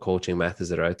or other coaching methods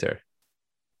that are out there?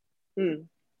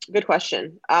 Good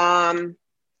question.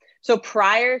 So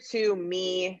prior to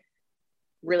me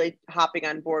really hopping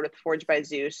on board with Forged by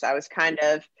Zeus,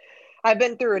 I've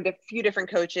been through a few different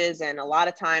coaches, and a lot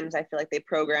of times I feel like they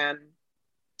program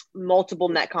multiple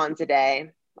Metcons a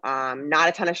day, not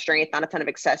a ton of strength, not a ton of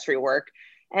accessory work.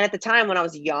 And at the time when I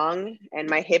was young and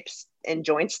my hips and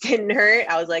joints didn't hurt,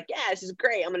 I was like, yeah, this is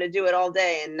great. I'm going to do it all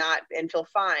day and feel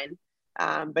fine.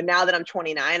 But now that I'm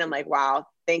 29, I'm like, wow,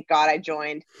 thank God I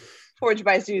joined Forged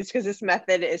by Zeus, because this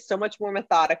method is so much more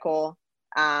methodical.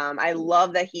 I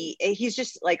love that he's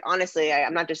just like, honestly,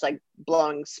 I'm not just like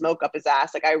blowing smoke up his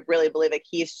ass. Like, I really believe like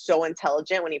he's so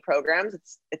intelligent when he programs.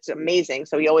 It's amazing.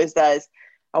 So he always does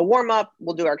a warm up.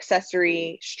 We'll do our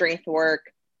accessory strength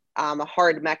work, a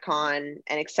hard metcon,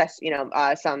 and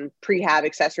some prehab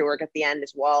accessory work at the end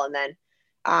as well. And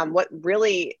then what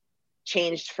really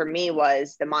changed for me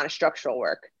was the monostructural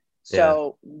work.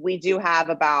 So we do have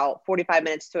about 45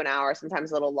 minutes to an hour,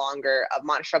 sometimes a little longer, of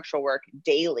monostructural work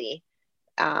daily.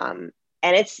 And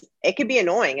it can be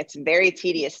annoying. It's very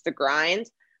tedious to grind,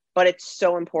 but it's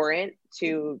so important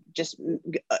to just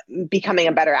becoming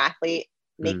a better athlete,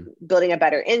 building a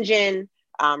better engine,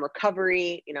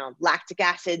 recovery, lactic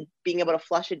acid, being able to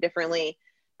flush it differently.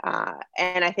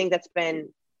 And I think that's been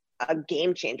a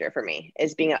game changer for me,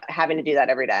 is having to do that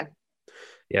every day.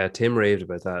 Yeah, Tim raved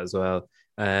about that as well.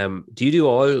 Do you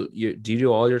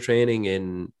do all your training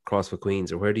in CrossFit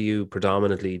Queens, or where do you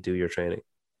predominantly do your training?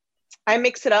 I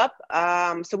mix it up.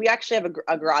 So we actually have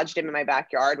a garage gym in my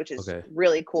backyard, which is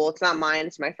really cool. It's not mine,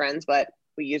 it's my friend's, but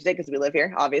we used it because we live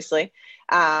here, obviously.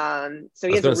 So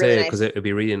he has a really nice, because it'd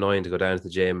be really annoying to go down to the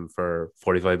gym for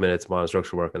 45 minutes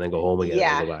monostructural work and then go home again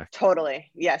and go back.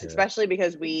 Totally. Yes, especially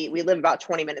because we live about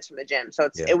 20 minutes from the gym, so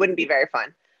it wouldn't be very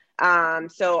fun.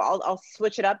 So I'll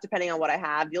switch it up depending on what I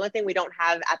have. The only thing we don't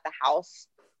have at the house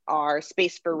are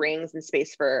space for rings and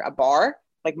space for a bar,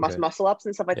 like muscle ups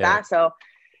and stuff like that. So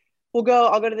I'll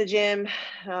go to the gym,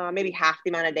 maybe half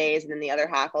the amount of days, and then the other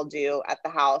half I'll do at the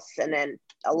house. And then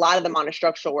a lot of the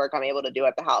monostructural work I'm able to do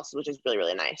at the house, which is really,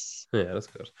 really nice. Yeah, that's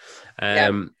good.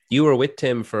 You were with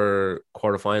Tim for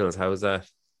quarterfinals. How was that?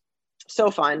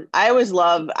 So fun. I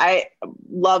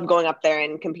love going up there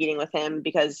and competing with him,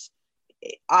 because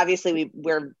obviously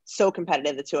we're so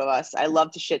competitive, the two of us. I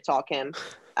love to shit talk him.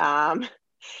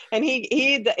 And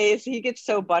he gets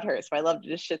so butthurt. So I love to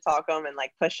just shit talk him and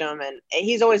like push him. And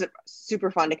he's always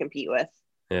super fun to compete with.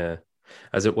 Yeah.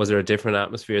 Was there a different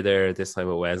atmosphere there this time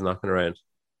with Wes knocking around?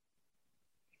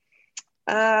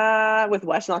 With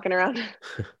Wes knocking around?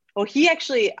 Well,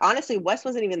 honestly, Wes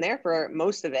wasn't even there for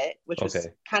most of it, which was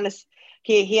kind of,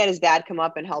 he had his dad come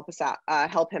up and help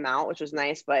him out, which was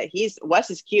nice. But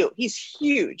Wes is cute. He's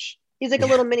huge. He's like a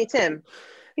little mini Tim.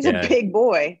 He's a big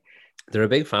boy. They're a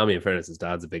big family, in fairness. His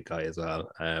dad's a big guy as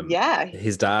well.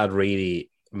 His dad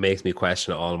really makes me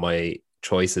question all my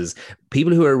choices.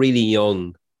 People who are really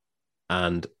young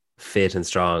and fit and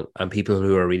strong, and people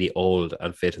who are really old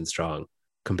and fit and strong,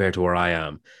 compared to where I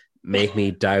am, make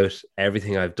me doubt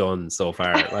everything I've done so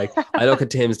far. Like, I look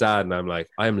at Tim's dad and I'm like,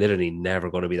 I'm literally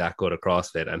never going to be that good at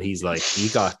CrossFit. And he's like,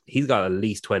 he's got at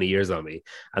least 20 years on me.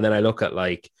 And then I look at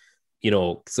like,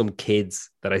 some kids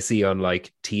that I see on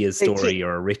like Tia's story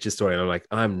or Rich's story, and I'm like,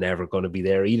 I'm never going to be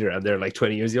there either. And they're like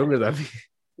 20 years younger than me.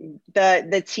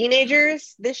 The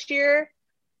teenagers this year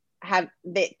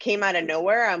they came out of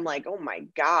nowhere. I'm like, oh my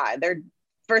God. They're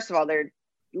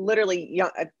literally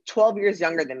young, 12 years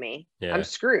younger than me. Yeah. I'm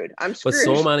screwed. But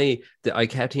so many, I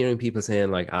kept hearing people saying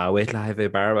like, wait till Heavy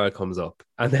Barbell comes up.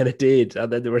 And then it did.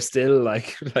 And then they were still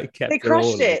like kept they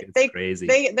crushed it. Like, it's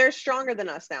crazy. They're stronger than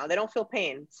us now. They don't feel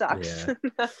pain. It sucks.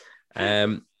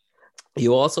 Yeah.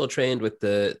 You also trained with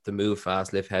the Move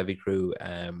Fast Lift Heavy crew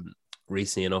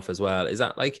recently enough as well. Is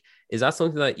that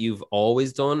something that you've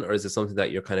always done, or is it something that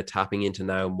you're kind of tapping into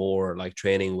now more, like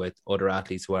training with other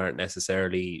athletes who aren't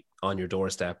necessarily on your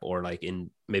doorstep or like in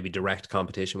maybe direct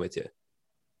competition with you?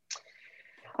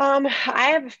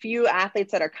 I have a few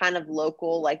athletes that are kind of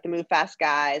local, like the Move Fast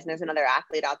guys, and there's another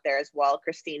athlete out there as well,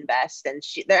 Christine Best, and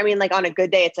like on a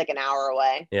good day it's like an hour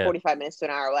away, 45 minutes to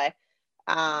an hour away.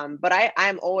 But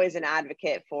I'm always an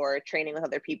advocate for training with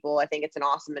other people. I think it's an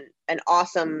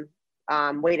awesome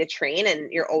way to train,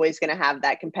 and you're always going to have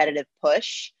that competitive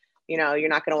push. You're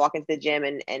not going to walk into the gym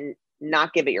and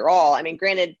not give it your all. I mean,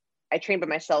 granted, I train by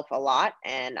myself a lot,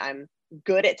 and I'm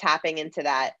good at tapping into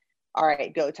that. All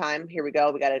right, go time. Here we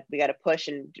go. We got to push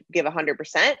and give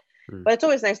 100%. But it's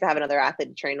always nice to have another athlete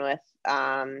to train with.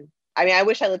 I mean, I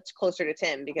wish I lived closer to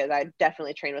Tim, because I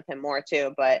definitely train with him more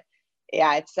too. But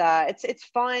yeah, it's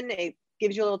fun. It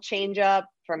gives you a little change up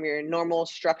from your normal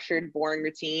structured, boring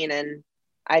routine, and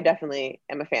I definitely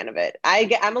am a fan of it.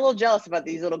 I'm a little jealous about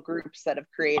these little groups that have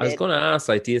created. I was going to ask,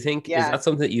 like, do you think is that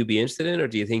something that you'd be interested in, or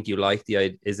do you think you like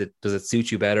does it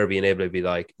suit you better being able to be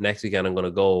like, next weekend I'm going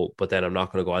to go, but then I'm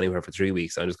not going to go anywhere for 3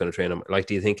 weeks. I'm just going to train them. Like,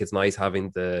 do you think it's nice having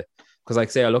because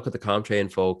like say I look at the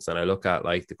CompTrain folks and I look at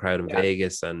like the crowd in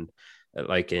Vegas, and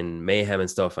like in Mayhem and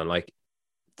stuff, and like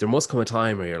there must come a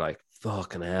time where you're like,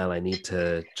 fucking hell, I need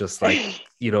to just like,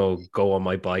 go on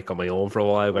my bike on my own for a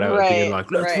while without it being Right,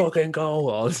 like, let's right. fucking go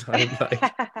all the time. Like,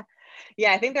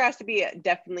 Yeah, I think there has to be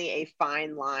definitely a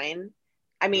fine line.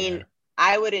 I mean, yeah.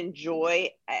 I would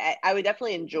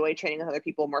definitely enjoy training with other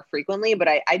people more frequently, but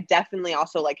I definitely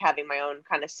also like having my own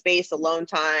kind of space, alone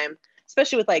time,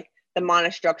 especially with like the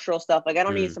monostructural stuff. Like I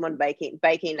don't need Mm, someone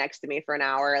biking next to me for an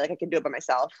hour. Like I can do it by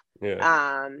myself.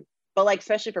 yeah. But like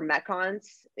especially for Metcons,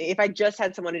 if I just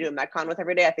had someone to do a Metcon with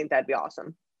every day, I think that'd be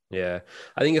awesome. Yeah.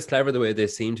 I think it's clever the way they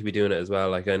seem to be doing it as well.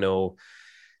 Like I know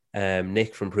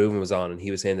Nick from Proven was on, and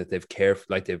he was saying that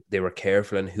they were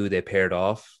careful in who they paired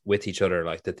off with each other,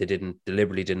 like that they didn't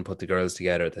deliberately didn't put the girls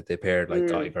together, that they paired like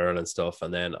guy Mm, girl and stuff.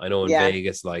 And then I know in yeah.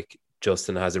 Vegas, like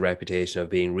Justin has a reputation of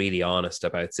being really honest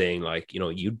about saying like,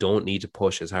 you don't need to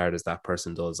push as hard as that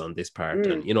person does on this part,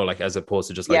 and Mm, like as opposed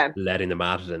to just like yeah. letting them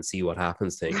at it and see what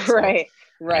happens thing. So Right.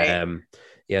 Right. um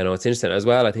yeah, no, it's interesting as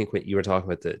well. I think when you were talking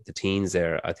about the teens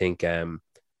there, I think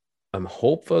I'm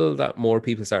hopeful that more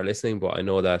people start listening, but I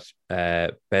know that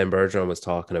Ben Bergeron was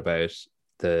talking about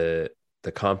the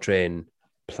comp train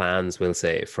plans, we'll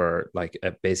say, for like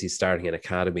basically starting an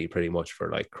academy pretty much for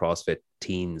like CrossFit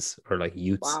teens or like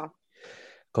youths Wow.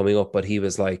 coming up. But he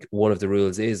was like, one of the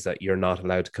rules is that you're not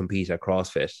allowed to compete at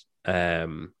CrossFit.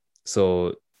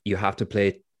 So you have to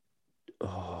play.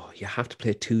 Oh, you have to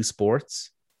play two sports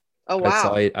Oh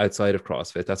wow. outside of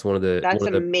CrossFit. That's one That's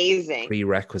of the amazing.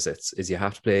 prerequisites is you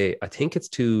have to play, I think it's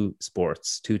two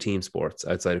team sports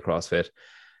outside of CrossFit.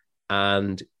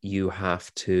 And you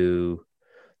have to,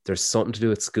 there's something to do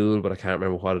with school, but I can't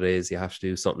remember what it is. You have to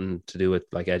do something to do with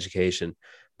like education.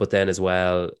 But then as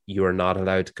well, you are not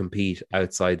allowed to compete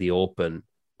outside the open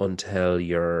until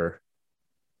you're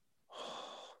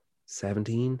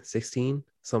 17, 16,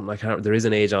 something. I can't, there is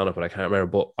an age on it, but I can't remember.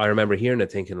 But I remember hearing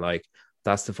it thinking like,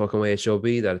 that's the fucking way it should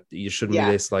be, that you shouldn't be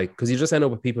Yeah. this like, because you just end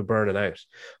up with people burning out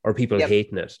or people Yep.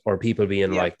 hating it or people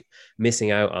being Yep. like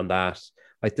missing out on that.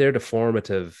 Like they're the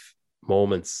formative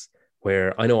moments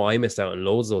where I know I missed out on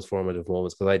loads of those formative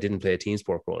moments because I didn't play a team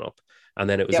sport growing up. And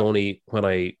then it was Yep. only when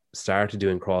I started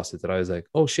doing CrossFit that I was like,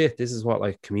 oh shit, this is what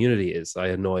like community is. I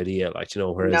had no idea. Like,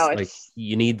 No, whereas like it's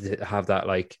you need to have that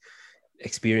like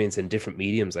experience in different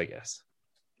mediums, I guess.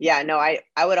 yeah, no, I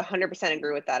would 100%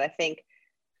 agree with that. I think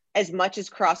as much as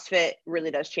CrossFit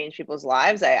really does change people's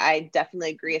lives, I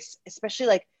definitely agree, especially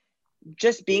like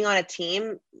just being on a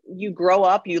team, you grow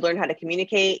up, you learn how to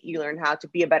communicate, you learn how to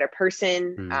be a better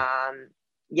person. Mm,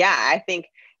 Yeah, I think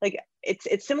like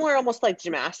it's similar almost like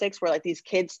gymnastics where like these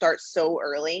kids start so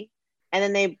early and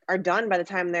then they are done by the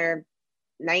time they're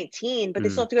 19, but they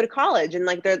still mm, have to go to college and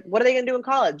like they're what are they going to do in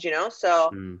college, you know?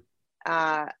 So mm.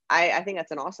 I think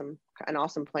that's an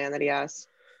awesome plan that he has.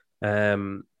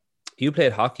 Um, you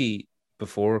played hockey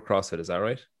before CrossFit, is that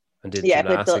right? And did Yeah, I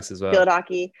played gymnastics as well. field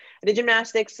hockey. I did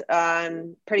gymnastics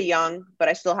pretty young, but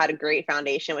I still had a great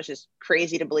foundation, which is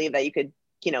crazy to believe that you could,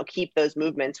 keep those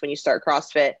movements when you start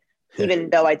CrossFit, even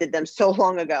though I did them so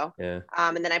long ago. Yeah.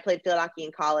 And then I played field hockey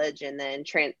in college and then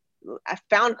I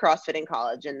found CrossFit in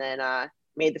college and then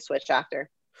made the switch after.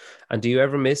 And do you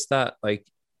ever miss that like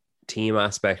team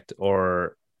aspect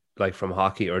or like from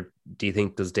hockey, or do you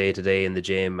think does day to day in the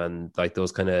gym and like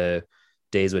those kind of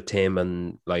days with Tim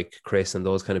and like Chris and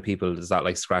those kind of people, does that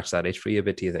like scratch that itch for you a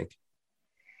bit, do you think?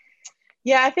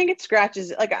 Yeah, I think it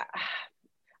scratches like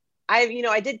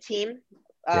I did team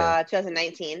Yeah.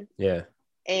 2019 Yeah. That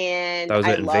and was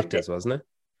I with loved Invictus, it. wasn't it?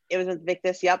 It was with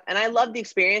Victus, yep. And I loved the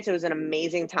experience. It was an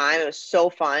amazing time. It was so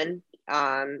fun.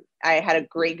 I had a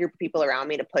great group of people around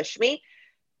me to push me.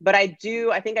 But I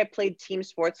think I played team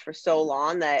sports for so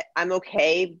long that I'm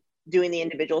okay doing the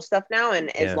individual stuff now.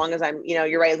 And as Yeah. long as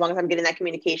you're right, as long as I'm getting that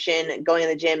communication and going to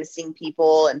the gym, seeing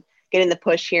people and getting the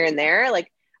push here and there,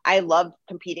 like I love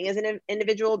competing as an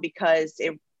individual because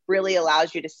it really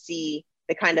allows you to see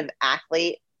the kind of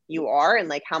athlete you are and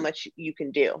like how much you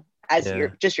can do as you're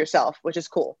Yeah. just yourself, which is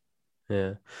cool.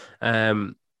 Yeah.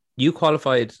 You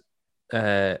qualified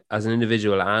as an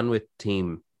individual and with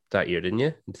team that year, didn't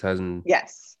you? In 2000.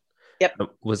 Yes. Yep.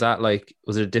 Was it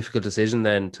a difficult decision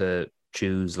then to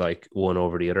choose like one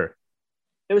over the other?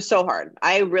 It was so hard.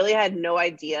 I really had no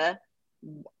idea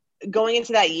going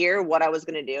into that year what I was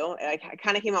going to do. I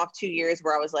kind of came off 2 years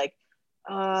where I was like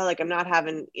I'm not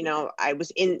having, I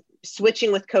was in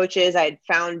switching with coaches. I had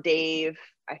found Dave,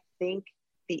 I think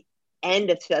the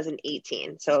end of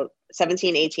 2018. So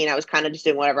 17, 18, I was kind of just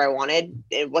doing whatever I wanted.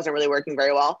 It wasn't really working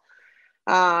very well.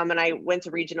 And I went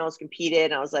to regionals, competed,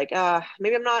 and I was like,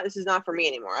 maybe this is not for me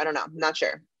anymore. I don't know. I'm not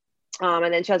sure.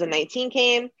 And then 2019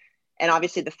 came And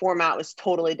obviously the format was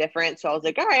totally different. So I was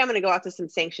like, all right, I'm going to go out to some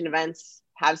sanctioned events,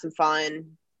 have some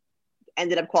fun.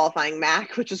 Ended up qualifying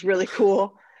MAC, which was really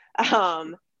cool.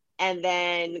 And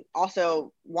then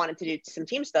also wanted to do some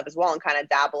team stuff as well and kind of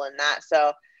dabble in that.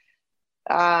 So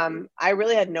I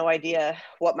really had no idea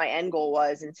what my end goal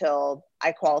was until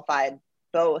I qualified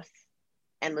both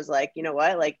and was like, you know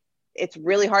what, like it's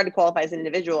really hard to qualify as an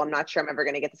individual. I'm not sure I'm ever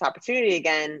going to get this opportunity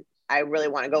again. I really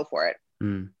want to go for it.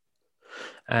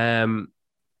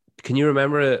 Can you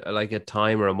remember like a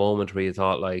time or a moment where you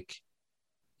thought like,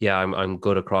 yeah, I'm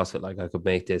good at CrossFit. Like I could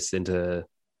make this into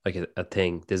like a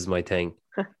thing. This is my thing.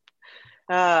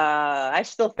 I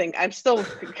still think I'm still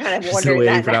kind of Still wondering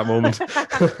waiting for that moment.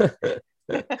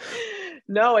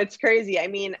 No, it's crazy. I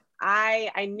mean,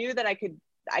 I knew that I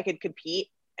could compete.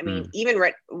 I mean, even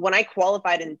when I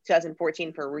qualified in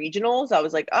 2014 for regionals, I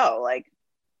was like, oh, like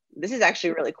this is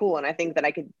actually really cool. And I think that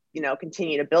I could, you know,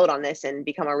 continue to build on this and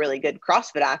become a really good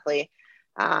CrossFit athlete.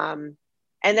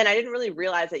 And then I didn't really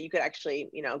realize that you could actually,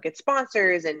 you know, get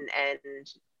sponsors and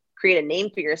create a name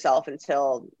for yourself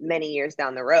until many years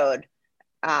down the road.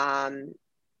 And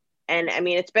I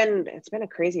mean, it's been a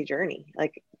crazy journey.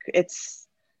 Like it's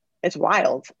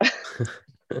wild.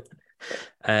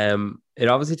 It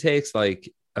obviously takes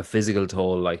like a physical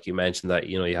toll, like you mentioned, that,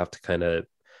 you know, you have to kind of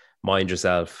mind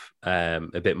yourself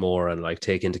a bit more and like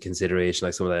take into consideration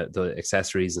like some of the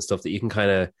accessories and stuff that you can kind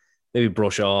of maybe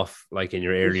brush off like in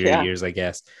your earlier years, I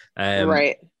guess.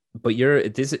 Right. But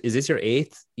is this your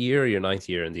 8th year or your 9th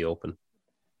year in the Open?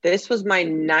 This was my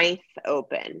 9th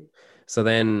Open. So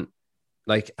then,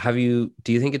 like, do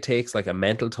you think it takes like a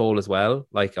mental toll as well,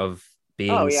 like of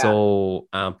being so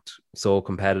amped, so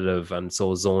competitive, and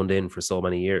so zoned in for so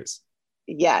many years?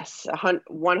 Yes,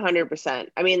 100%.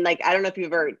 I mean, like, I don't know if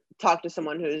you've ever talked to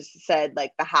someone who's said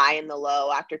like the high and the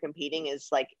low after competing is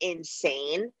like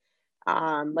insane.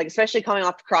 Like especially coming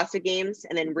off the CrossFit Games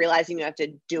and then realizing you have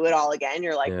to do it all again.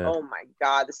 You're like, oh my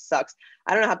God, this sucks.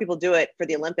 I don't know how people do it for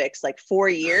the Olympics, like 4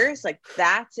 years. Like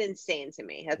that's insane to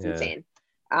me. That's insane.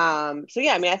 So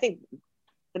yeah, I mean, I think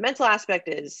the mental aspect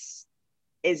is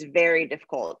very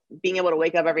difficult. Being able to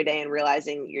wake up every day and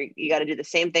realizing you got to do the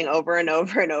same thing over and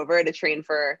over and over to train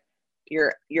for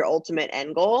your ultimate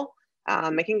end goal.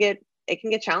 It can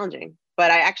get challenging,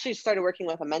 but I actually started working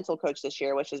with a mental coach this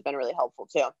year, which has been really helpful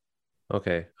too.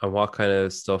 Okay. And what kind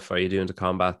of stuff are you doing to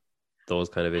combat those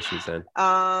kind of issues then?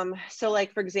 So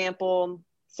like, for example,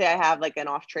 say I have like an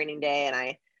off training day and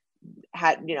I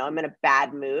had, you know, I'm in a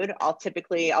bad mood. I'll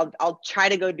try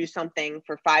to go do something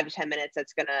for 5 to 10 minutes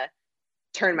that's going to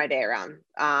turn my day around.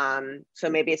 So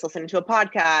maybe it's listening to a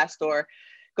podcast or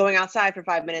going outside for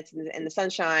 5 minutes in the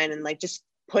sunshine and like just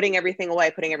putting everything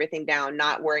away, putting everything down,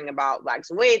 not worrying about bags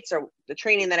and weights or the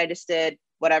training that I just did,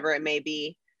 whatever it may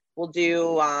be. We'll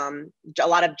do a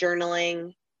lot of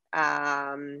journaling.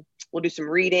 We'll do some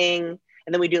reading,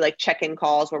 and then we do like check-in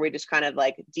calls where we just kind of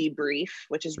like debrief,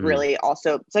 which is really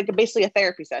also, it's like basically a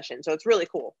therapy session. So it's really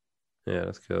cool. Yeah,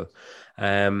 that's cool.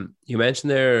 You mentioned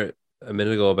there a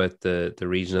minute ago about the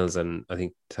regionals, and I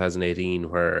think 2018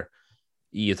 where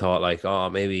you thought like, oh,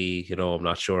 maybe, you know, I'm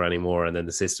not sure anymore, and then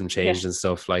the system changed and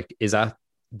stuff. Like, is that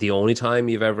the only time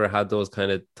you've ever had those kind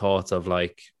of thoughts of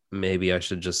like, maybe I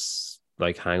should just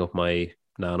like hang up my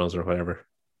nanos or whatever?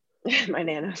 My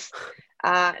nanos.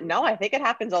 No, I think it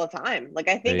happens all the time. Like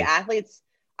I think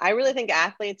I really think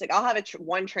athletes, like I'll have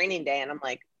one training day and I'm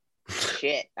like,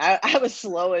 shit, I was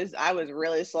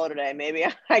really slow today. Maybe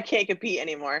I can't compete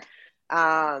anymore.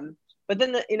 But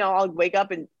then I'll wake up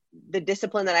and the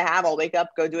discipline that I have, I'll wake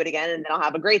up, go do it again, and then I'll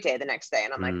have a great day the next day.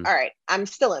 And I'm like, all right, I'm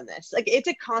still in this. Like it's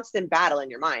a constant battle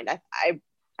in your mind.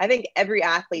 I think every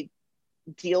athlete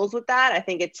deals with that. I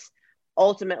think it's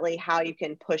ultimately how you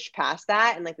can push past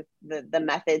that and like the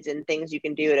methods and things you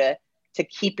can do to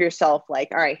keep yourself like,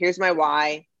 all right, here's my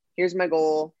why, here's my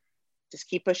goal, just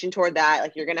keep pushing toward that.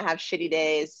 Like you're gonna have shitty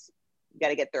days, you got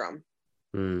to get through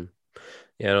them.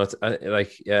 Yeah, no,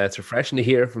 it's refreshing to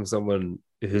hear from someone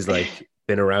who's like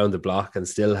been around the block and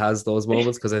still has those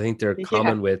moments, because I think they're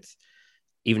common with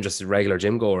even just a regular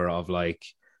gym goer of like,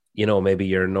 you know, maybe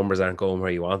your numbers aren't going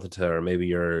where you wanted to, or maybe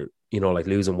you're, you know, like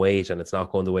losing weight and it's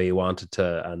not going the way you wanted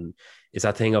to. And it's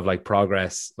that thing of like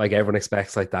progress, like everyone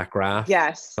expects like that graph.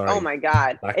 Yes. Oh my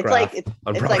God. It's like, it's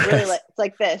like really, it's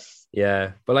like this.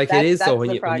 Yeah. But like it is, so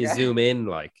when you zoom in,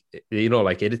 like, you know,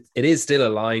 like it is still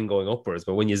a line going upwards,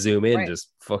 but when you zoom in,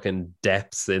 just fucking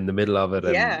depths in the middle of it.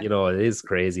 And, you know, it is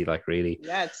crazy, like really.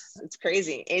 Yeah. It's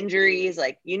crazy. Injuries,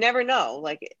 like you never know,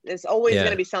 like there's always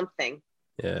going to be something.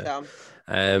 Yeah.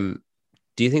 So.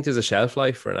 Do you think there's a shelf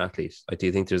life for an athlete? Like, do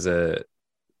you think there's a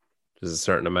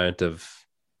certain amount of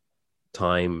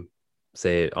time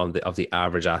say on the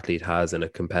average athlete has in a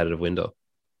competitive window.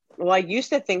 Well, I used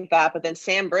to think that, but then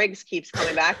Sam Briggs keeps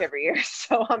coming back every year,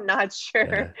 so I'm not Yeah,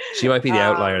 sure. she might be the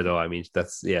outlier Um, though. I mean,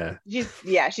 that's yeah.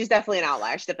 she's definitely an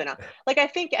outlier. She's definitely not. Like I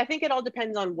think it all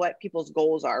depends on what people's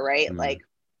goals are, right? Mm, Like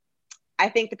I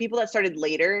think the people that started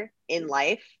later in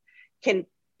life can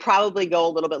probably go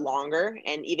a little bit longer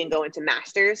and even go into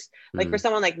masters. Like for mm,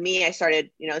 someone like me, I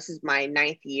started, this is my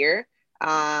ninth year.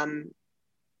 Um,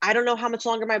 I don't know how much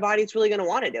longer my body's really going to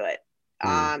want to do it.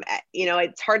 mm.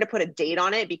 It's hard to put a date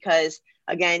on it because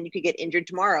again, you could get injured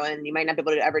tomorrow and you might not be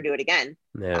able to ever do it again.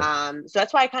 Yeah. So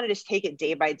that's why I kind of just take it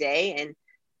day by day, and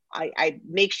I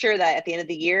make sure that at the end of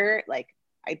the year, like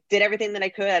I did everything that I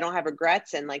could. I don't have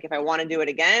regrets. And like, if I want to do it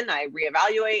again, I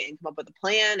reevaluate and come up with a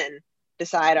plan and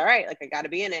decide, all right, like I got to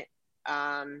be in it.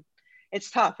 Um, it's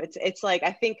tough. It's like,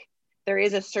 I think there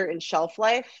is a certain shelf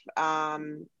life.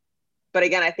 But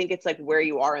again, I think it's like where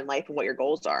you are in life and what your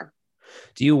goals are.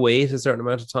 Do you wait a certain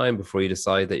amount of time before you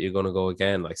decide that you're going to go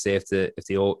again? Like, say if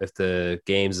the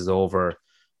games is over,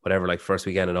 whatever, like first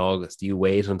weekend in August, do you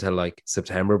wait until like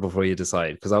September before you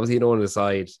decide? Because obviously you don't want to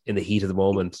decide in the heat of the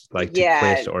moment, like to Yeah.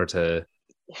 quit or to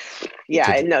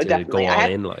Yeah, no, go definitely. all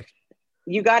in. Like,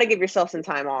 You got to give yourself some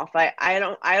time off. I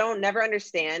don't never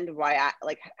understand why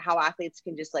like how athletes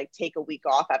can just like take a week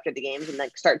off after the games and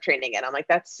like start training again. I'm like,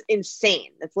 that's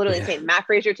insane. That's literally yeah, insane. Matt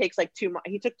Frazier takes like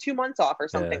he took 2 months off or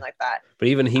yeah. something like that. But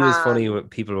even he was funny Um, when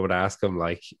people would ask him,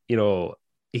 like,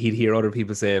 he'd hear other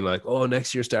people saying, like, oh,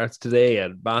 next year starts today.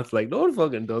 And Matt's like, no, it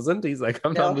fucking doesn't. He's like,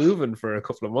 I'm not no, moving for a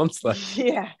couple of months. Like,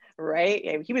 yeah, right.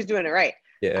 Yeah, he was doing it right.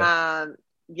 yeah. Um,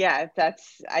 yeah,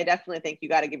 I definitely think you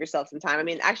got to give yourself some time. I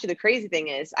mean, actually, the crazy thing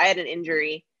is, I had an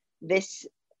injury this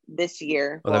this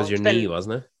year. Oh, that Well, was your knee,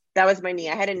 wasn't it? that was my knee.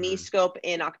 I had a knee Mm. scope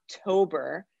in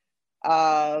October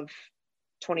of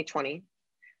 2020,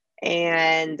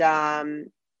 and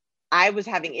I was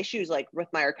having issues like with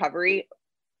my recovery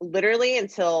literally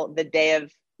until the day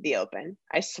of the Open.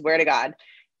 I swear to God.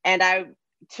 And I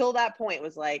till that point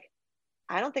was like,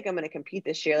 I don't think I'm going to compete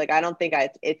this year. Like I don't think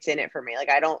it's in it for me. Like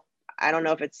I don't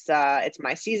know if it's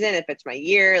my season, if it's my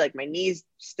year. Like my knee's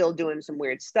still doing some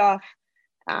weird stuff.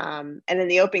 And then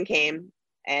the Open came,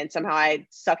 and somehow I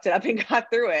sucked it up and got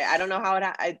through it. I don't know how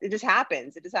it just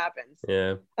happens. It just happens.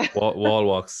 Yeah. Wall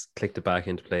walks clicked it back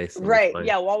into place and you're Right. fine.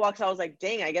 Yeah. Wall walks. I was like,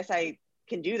 dang, I guess I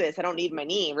can do this. I don't need my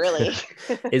knee really.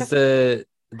 Is the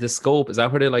scope, is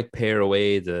that where they like pare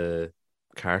away the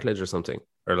cartilage or something?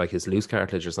 Or like his loose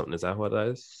cartilage or something? Is that what that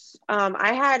is?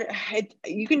 I had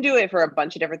you can do it for a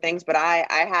bunch of different things, but I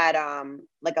had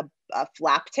like a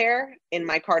flap tear in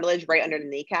my cartilage right under the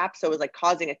kneecap, so it was like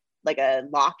causing a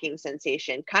locking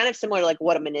sensation, kind of similar to like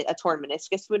what a torn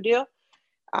meniscus would do.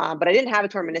 But I didn't have a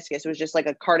torn meniscus. It was just like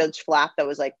a cartilage flap that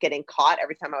was like getting caught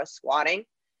every time I was squatting.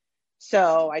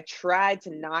 So I tried to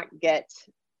not get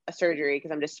a surgery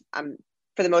because I'm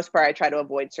for the most part I try to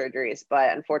avoid surgeries,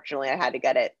 but unfortunately I had to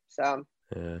get it. So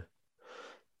Yeah.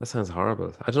 That sounds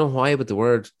horrible. I don't know why, but the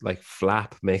word like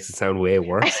flap makes it sound way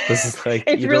worse. Because it's like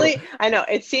it's you don't. really, I know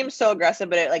it seems so aggressive,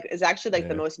 but it like is actually like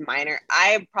the Yeah. most minor.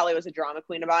 I probably was a drama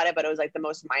queen about it, but it was like the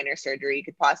most minor surgery you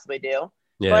could possibly do.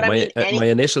 Yeah. But I My mean, my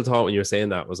initial thought when you were saying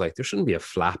that was like, there shouldn't be a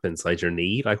flap inside your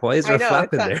knee. Like, why is there I a know flap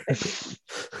it's in not.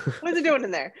 there? What's it doing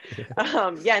in there?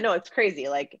 Yeah, no, it's crazy.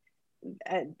 Like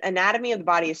anatomy of the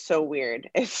body is so weird.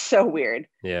 It's so weird.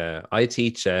 Yeah, I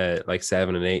teach like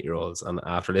 7 and 8 year olds, and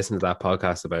after listening to that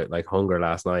podcast about like hunger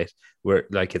last night, we're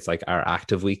like it's like our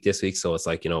active week this week, so it's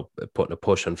like putting a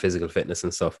push on physical fitness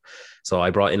and stuff. So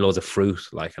I brought in loads of fruit,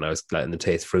 like, and I was letting them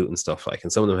taste fruit and stuff, like,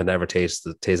 and some of them had never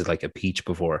tasted like a peach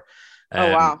before. Oh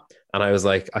Um, wow. and I was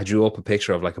like, I drew up a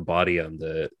picture of like a body on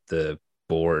the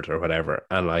board or whatever,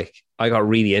 and like I got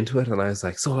really into it, and I was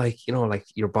like, so like like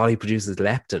your body produces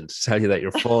leptin to tell you that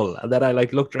you're full, and then I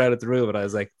like looked around at the room and I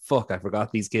was like, fuck, I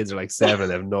forgot these kids are like 7 and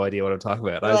they have no idea what I'm talking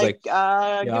about. And I You're was like, like,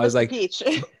 yeah, I give was us the like, peach.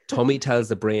 tummy tells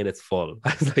the brain it's full.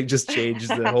 I was like, just changes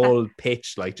the whole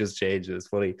pitch, like just changes. It's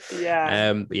funny.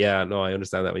 Yeah. But yeah, no, I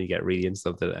understand that when you get really into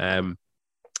something.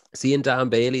 Seeing Dan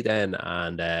Bailey then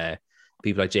and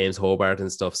people like James Hobart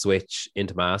and stuff switch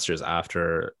into masters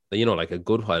after like a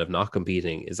good while of not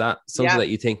competing, is that something Yeah. that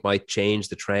you think might change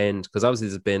the trend? Because obviously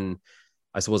there's been,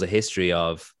 I suppose, a history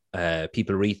of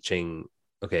people reaching,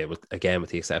 okay, with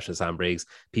the exception of Sam Briggs,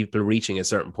 people reaching a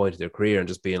certain point of their career and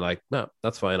just being like, no,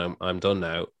 that's fine, I'm done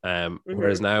now.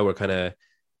 Whereas Hmm. now we're kind of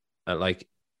like,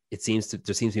 there seems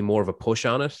to be more of a push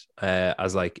on it,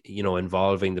 as like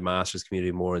involving the masters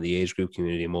community more and the age group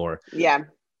community more. Yeah.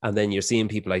 And then you're seeing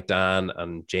people like Dan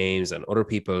and James and other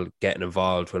people getting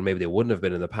involved when maybe they wouldn't have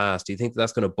been in the past. Do you think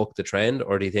that's going to buck the trend?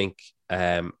 Or do you think,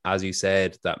 as you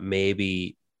said, that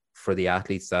maybe for the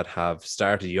athletes that have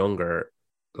started younger,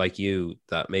 like you,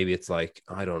 that maybe it's like,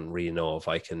 I don't really know if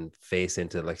I can face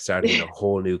into like starting in a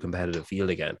whole new competitive field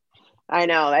again? I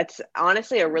know that's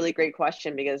honestly a really great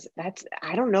question because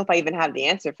I don't know if I even have the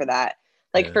answer for that.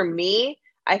 Like Yeah. for me,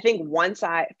 I think once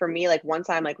I'm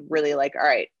like really like, all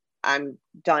right, I'm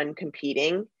done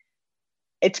competing,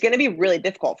 it's going to be really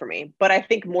difficult for me. But I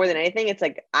think more than anything, it's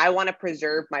like I want to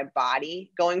preserve my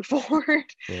body going forward.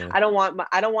 Yeah. I don't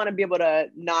want to be able to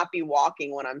not be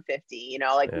walking when I'm 50. You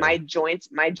know, like Yeah. my joints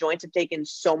have taken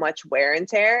so much wear and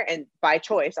tear, and by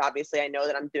choice, obviously, I know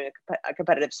that I'm doing a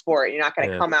competitive sport. You're not going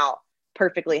to Yeah. come out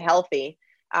perfectly healthy.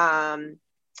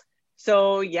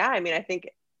 So yeah, I mean, I think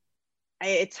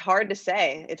it's hard to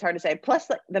say. It's hard to say. Plus,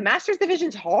 like, the Masters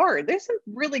division's hard. There's some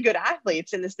really good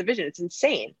athletes in this division. It's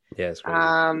insane. Yeah. It's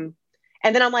crazy.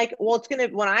 And then I'm like, well,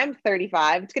 when I'm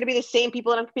 35, it's gonna be the same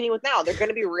people that I'm competing with now. They're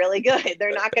gonna be really good.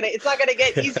 It's not gonna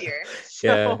get easier.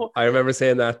 Yeah, So I remember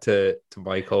saying that to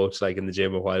my coach, like in the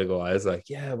gym a while ago. I was like,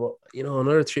 yeah, well,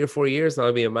 another 3 or 4 years and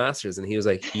I'll be a master's. And he was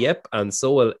like, yep, and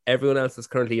so will everyone else that's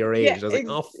currently your age. yeah, I was like,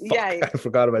 oh fuck, yeah, I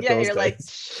forgot about yeah. those You're like,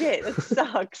 guys. shit, it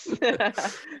sucks.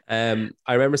 I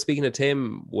remember speaking to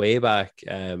Tim way back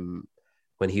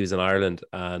when he was in Ireland,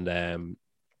 and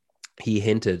he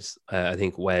hinted, I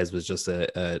think Wes was just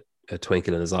a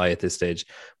twinkle in his eye at this stage,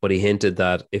 but he hinted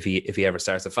that if he ever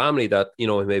starts a family, that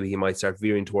maybe he might start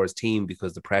veering towards team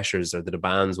because the pressures or the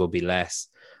demands will be less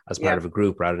as part Yeah. of a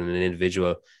group rather than an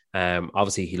individual.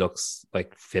 Obviously he looks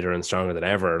like fitter and stronger than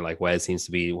ever. Like Wes seems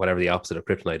to be whatever the opposite of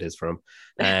kryptonite is for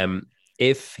him.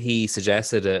 If he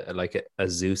suggested a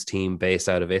Zeus team based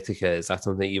out of Ithaca, is that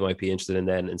something you might be interested in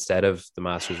then instead of the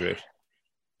Masters route?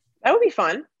 That would be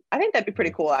fun. I think that'd be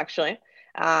pretty cool, actually.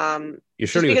 You're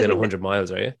Just surely because within 100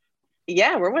 miles, are you?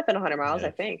 yeah, we're within 100 miles, Yeah.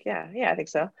 I think. Yeah, I think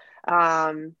so.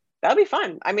 That would be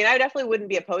fun. I mean, I definitely wouldn't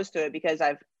be opposed to it because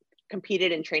I've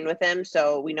competed and trained with him,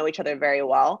 so we know each other very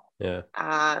well. Yeah.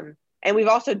 And we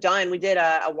did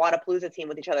a Wadapalooza team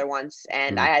with each other once,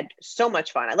 and I had so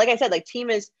much fun. Like I said, like team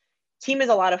is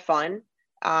a lot of fun.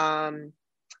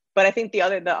 But I think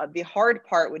the hard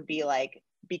part would be like,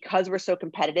 because we're so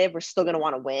competitive, we're still going to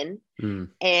want to win.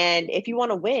 And if you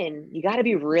want to win, you got to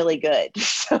be really good.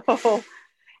 So,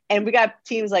 and we got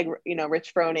teams like,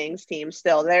 Rich Froning's team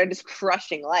still, they're just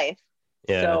crushing life.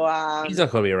 Yeah. So he's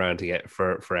not going to be around to get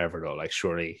forever though. Like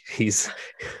surely he's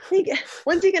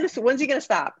when's he gonna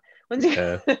stop? When's he?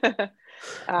 Yeah.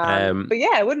 But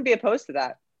yeah, I wouldn't be opposed to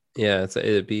that. Yeah,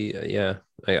 it'd be yeah.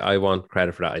 I want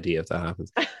credit for that idea if that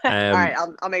happens. All right,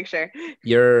 I'll make sure.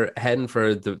 You're heading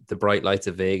for the bright lights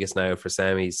of Vegas now for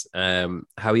semis.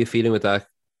 How are you feeling with that,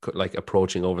 like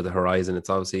approaching over the horizon? It's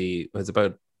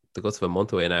about the guts of a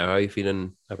month away now. How are you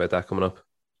feeling about that coming up?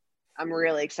 I'm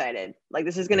really excited. Like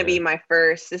this is gonna be my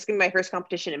first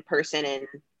competition in person in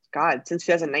since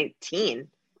 2019,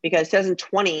 because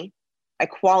 2020 I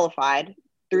qualified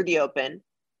through the Open,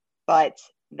 but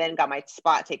then got my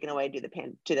spot taken away due to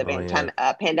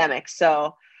the pandemic.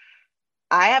 So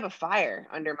I have a fire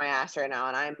under my ass right now,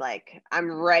 and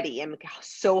I'm ready. I'm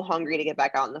so hungry to get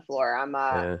back out on the floor.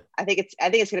 I think it's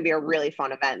going to be a really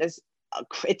fun event.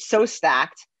 It's so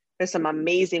stacked. There's some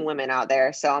amazing women out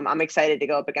there, so I'm excited to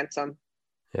go up against them.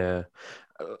 Yeah,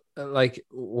 like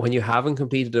when you haven't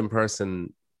competed in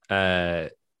person,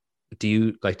 do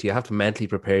you have to mentally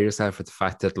prepare yourself for the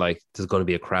fact that like there's going to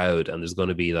be a crowd and there's going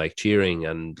to be like cheering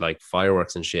and like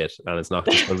fireworks and shit, and it's not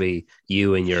just going to be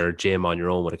you in your gym on your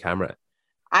own with a camera?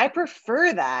 I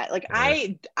prefer that. Like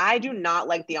I do not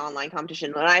like the online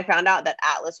competition. When I found out that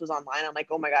Atlas was online, I'm like,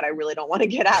 oh my God, I really don't want to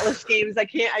get Atlas games. I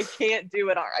can't do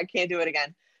it. I can't do it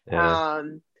again. Yeah.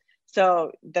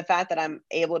 So the fact that I'm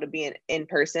able to be in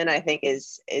person, I think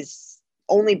is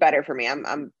only better for me.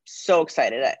 I'm so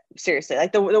excited. Seriously,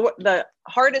 like the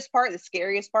hardest part, the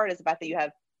scariest part is the fact that you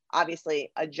have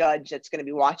obviously a judge that's going to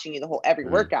be watching you every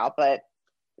workout, but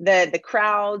the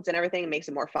crowds and everything makes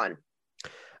it more fun.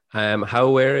 How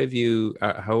aware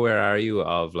are you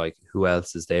of like who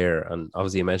else is there? And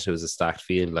obviously you mentioned it was a stacked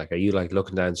field. Like, are you like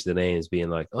looking down to the names being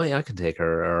like, oh yeah, I can take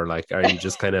her? Or like, are you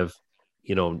just kind of,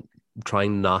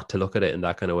 trying not to look at it in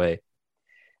that kind of way?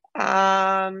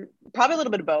 Probably a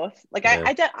little bit of both. Like Yeah.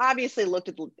 I obviously looked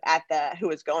at the who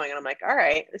was going, and I'm like, all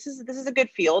right, this is a good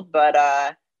field, but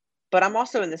I'm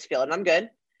also in this field and I'm good.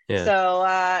 Yeah. So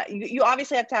you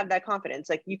obviously have to have that confidence.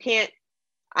 Like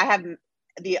I have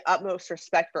the utmost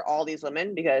respect for all these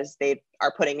women because they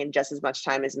are putting in just as much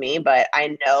time as me, but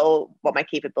I know what my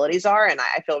capabilities are, and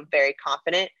I feel very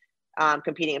confident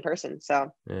competing in person.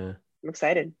 So yeah, I'm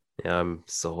excited. Yeah, I'm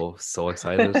so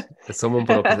excited. Someone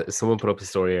put up a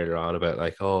story earlier on about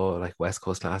like, oh, like West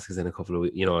Coast Classic is in a couple of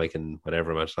weeks, like in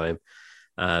whatever amount of time.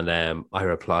 And I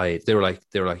replied, they were like,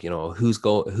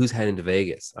 who's heading to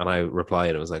Vegas? And I replied,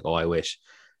 and it was like, oh, I wish.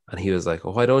 And he was like,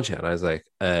 oh, why don't you? And I was like,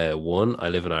 one, I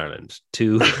live in Ireland.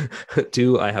 Two,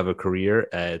 two, I have a career.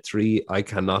 Three, I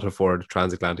cannot afford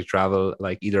transatlantic travel,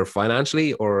 like either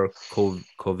financially or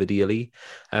COVIDially.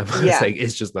 It's Yeah. like,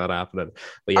 it's just not happening.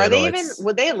 But yeah, Are no, they even, it's,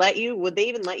 would they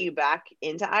even let you back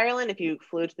into Ireland if you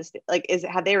flew to the state? Like,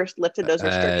 have they lifted those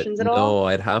restrictions at all? no,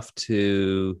 I'd have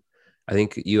to, I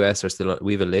think US are still,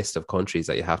 we have a list of countries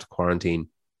that you have to quarantine,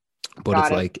 but it's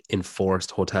Got it. like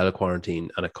enforced hotel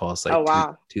quarantine and it costs Oh, like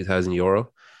wow. 2,000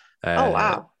 euro. Oh,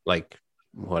 wow. Like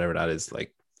whatever that is,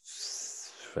 like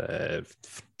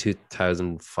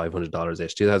 $2,500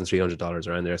 ish, $2,300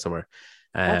 around there somewhere.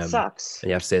 That Um, sucks. and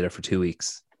you have to stay there for 2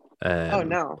 weeks. Oh, Um,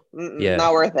 no. Mm-mm, yeah,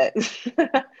 not worth it.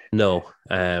 no.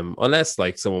 Unless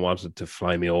like someone wanted to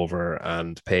fly me over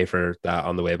and pay for that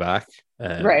on the way back.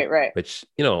 Right, right. Which,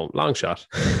 long shot.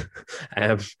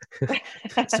 um,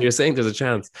 so you're saying there's a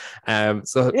chance.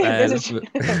 So Yeah, there's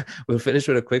a. we'll finish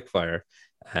with a quick fire.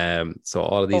 So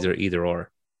all of these Cool. are either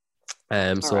or.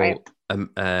 All right.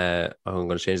 I'm going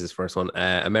to change this first one.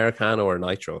 Americano or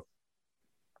nitro?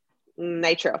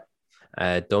 Nitro.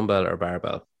 Dumbbell or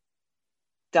barbell?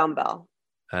 Dumbbell.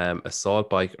 Assault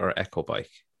bike or echo bike?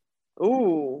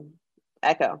 Ooh,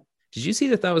 Echo. Did you see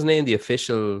that was named the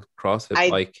official CrossFit I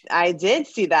bike? I did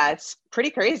see that. It's pretty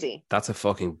crazy. That's a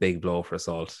fucking big blow for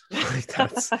Assault. Like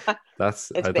that's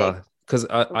It's I big. thought, because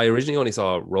I originally only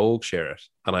saw Rogue share it,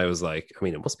 and I was like, I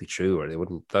mean, it must be true, or they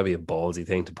wouldn't. That'd be a ballsy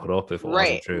thing to put up if it wasn't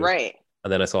Right, true. right.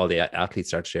 And then I saw the athletes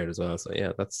start to share it as well. So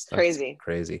yeah, that's Crazy.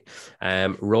 crazy.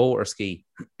 Row or ski?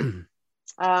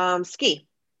 Ski.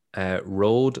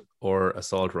 Road or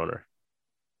assault runner?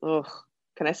 Ugh.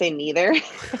 Can I say neither?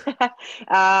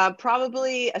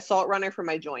 Probably assault runner for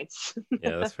my joints.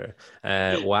 Yeah, that's fair.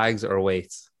 Wags or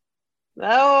weights?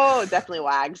 Oh, definitely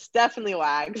wags. Definitely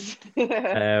wags.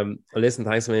 Listen,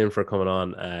 thanks a million for coming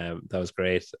on. That was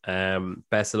great.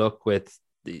 Best of luck with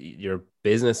your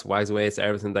business, Wags Weights,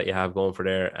 everything that you have going for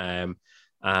there.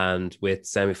 And with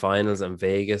semi-finals and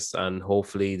Vegas, and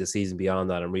hopefully the season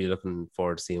beyond that, I'm really looking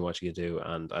forward to seeing what you can do.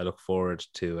 And I look forward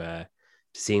to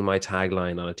seeing my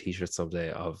tagline on a t-shirt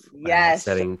someday of Yes.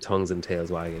 setting tongues and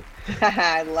tails wagging.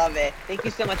 I love it. Thank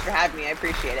you so much for having me. I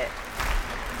appreciate it.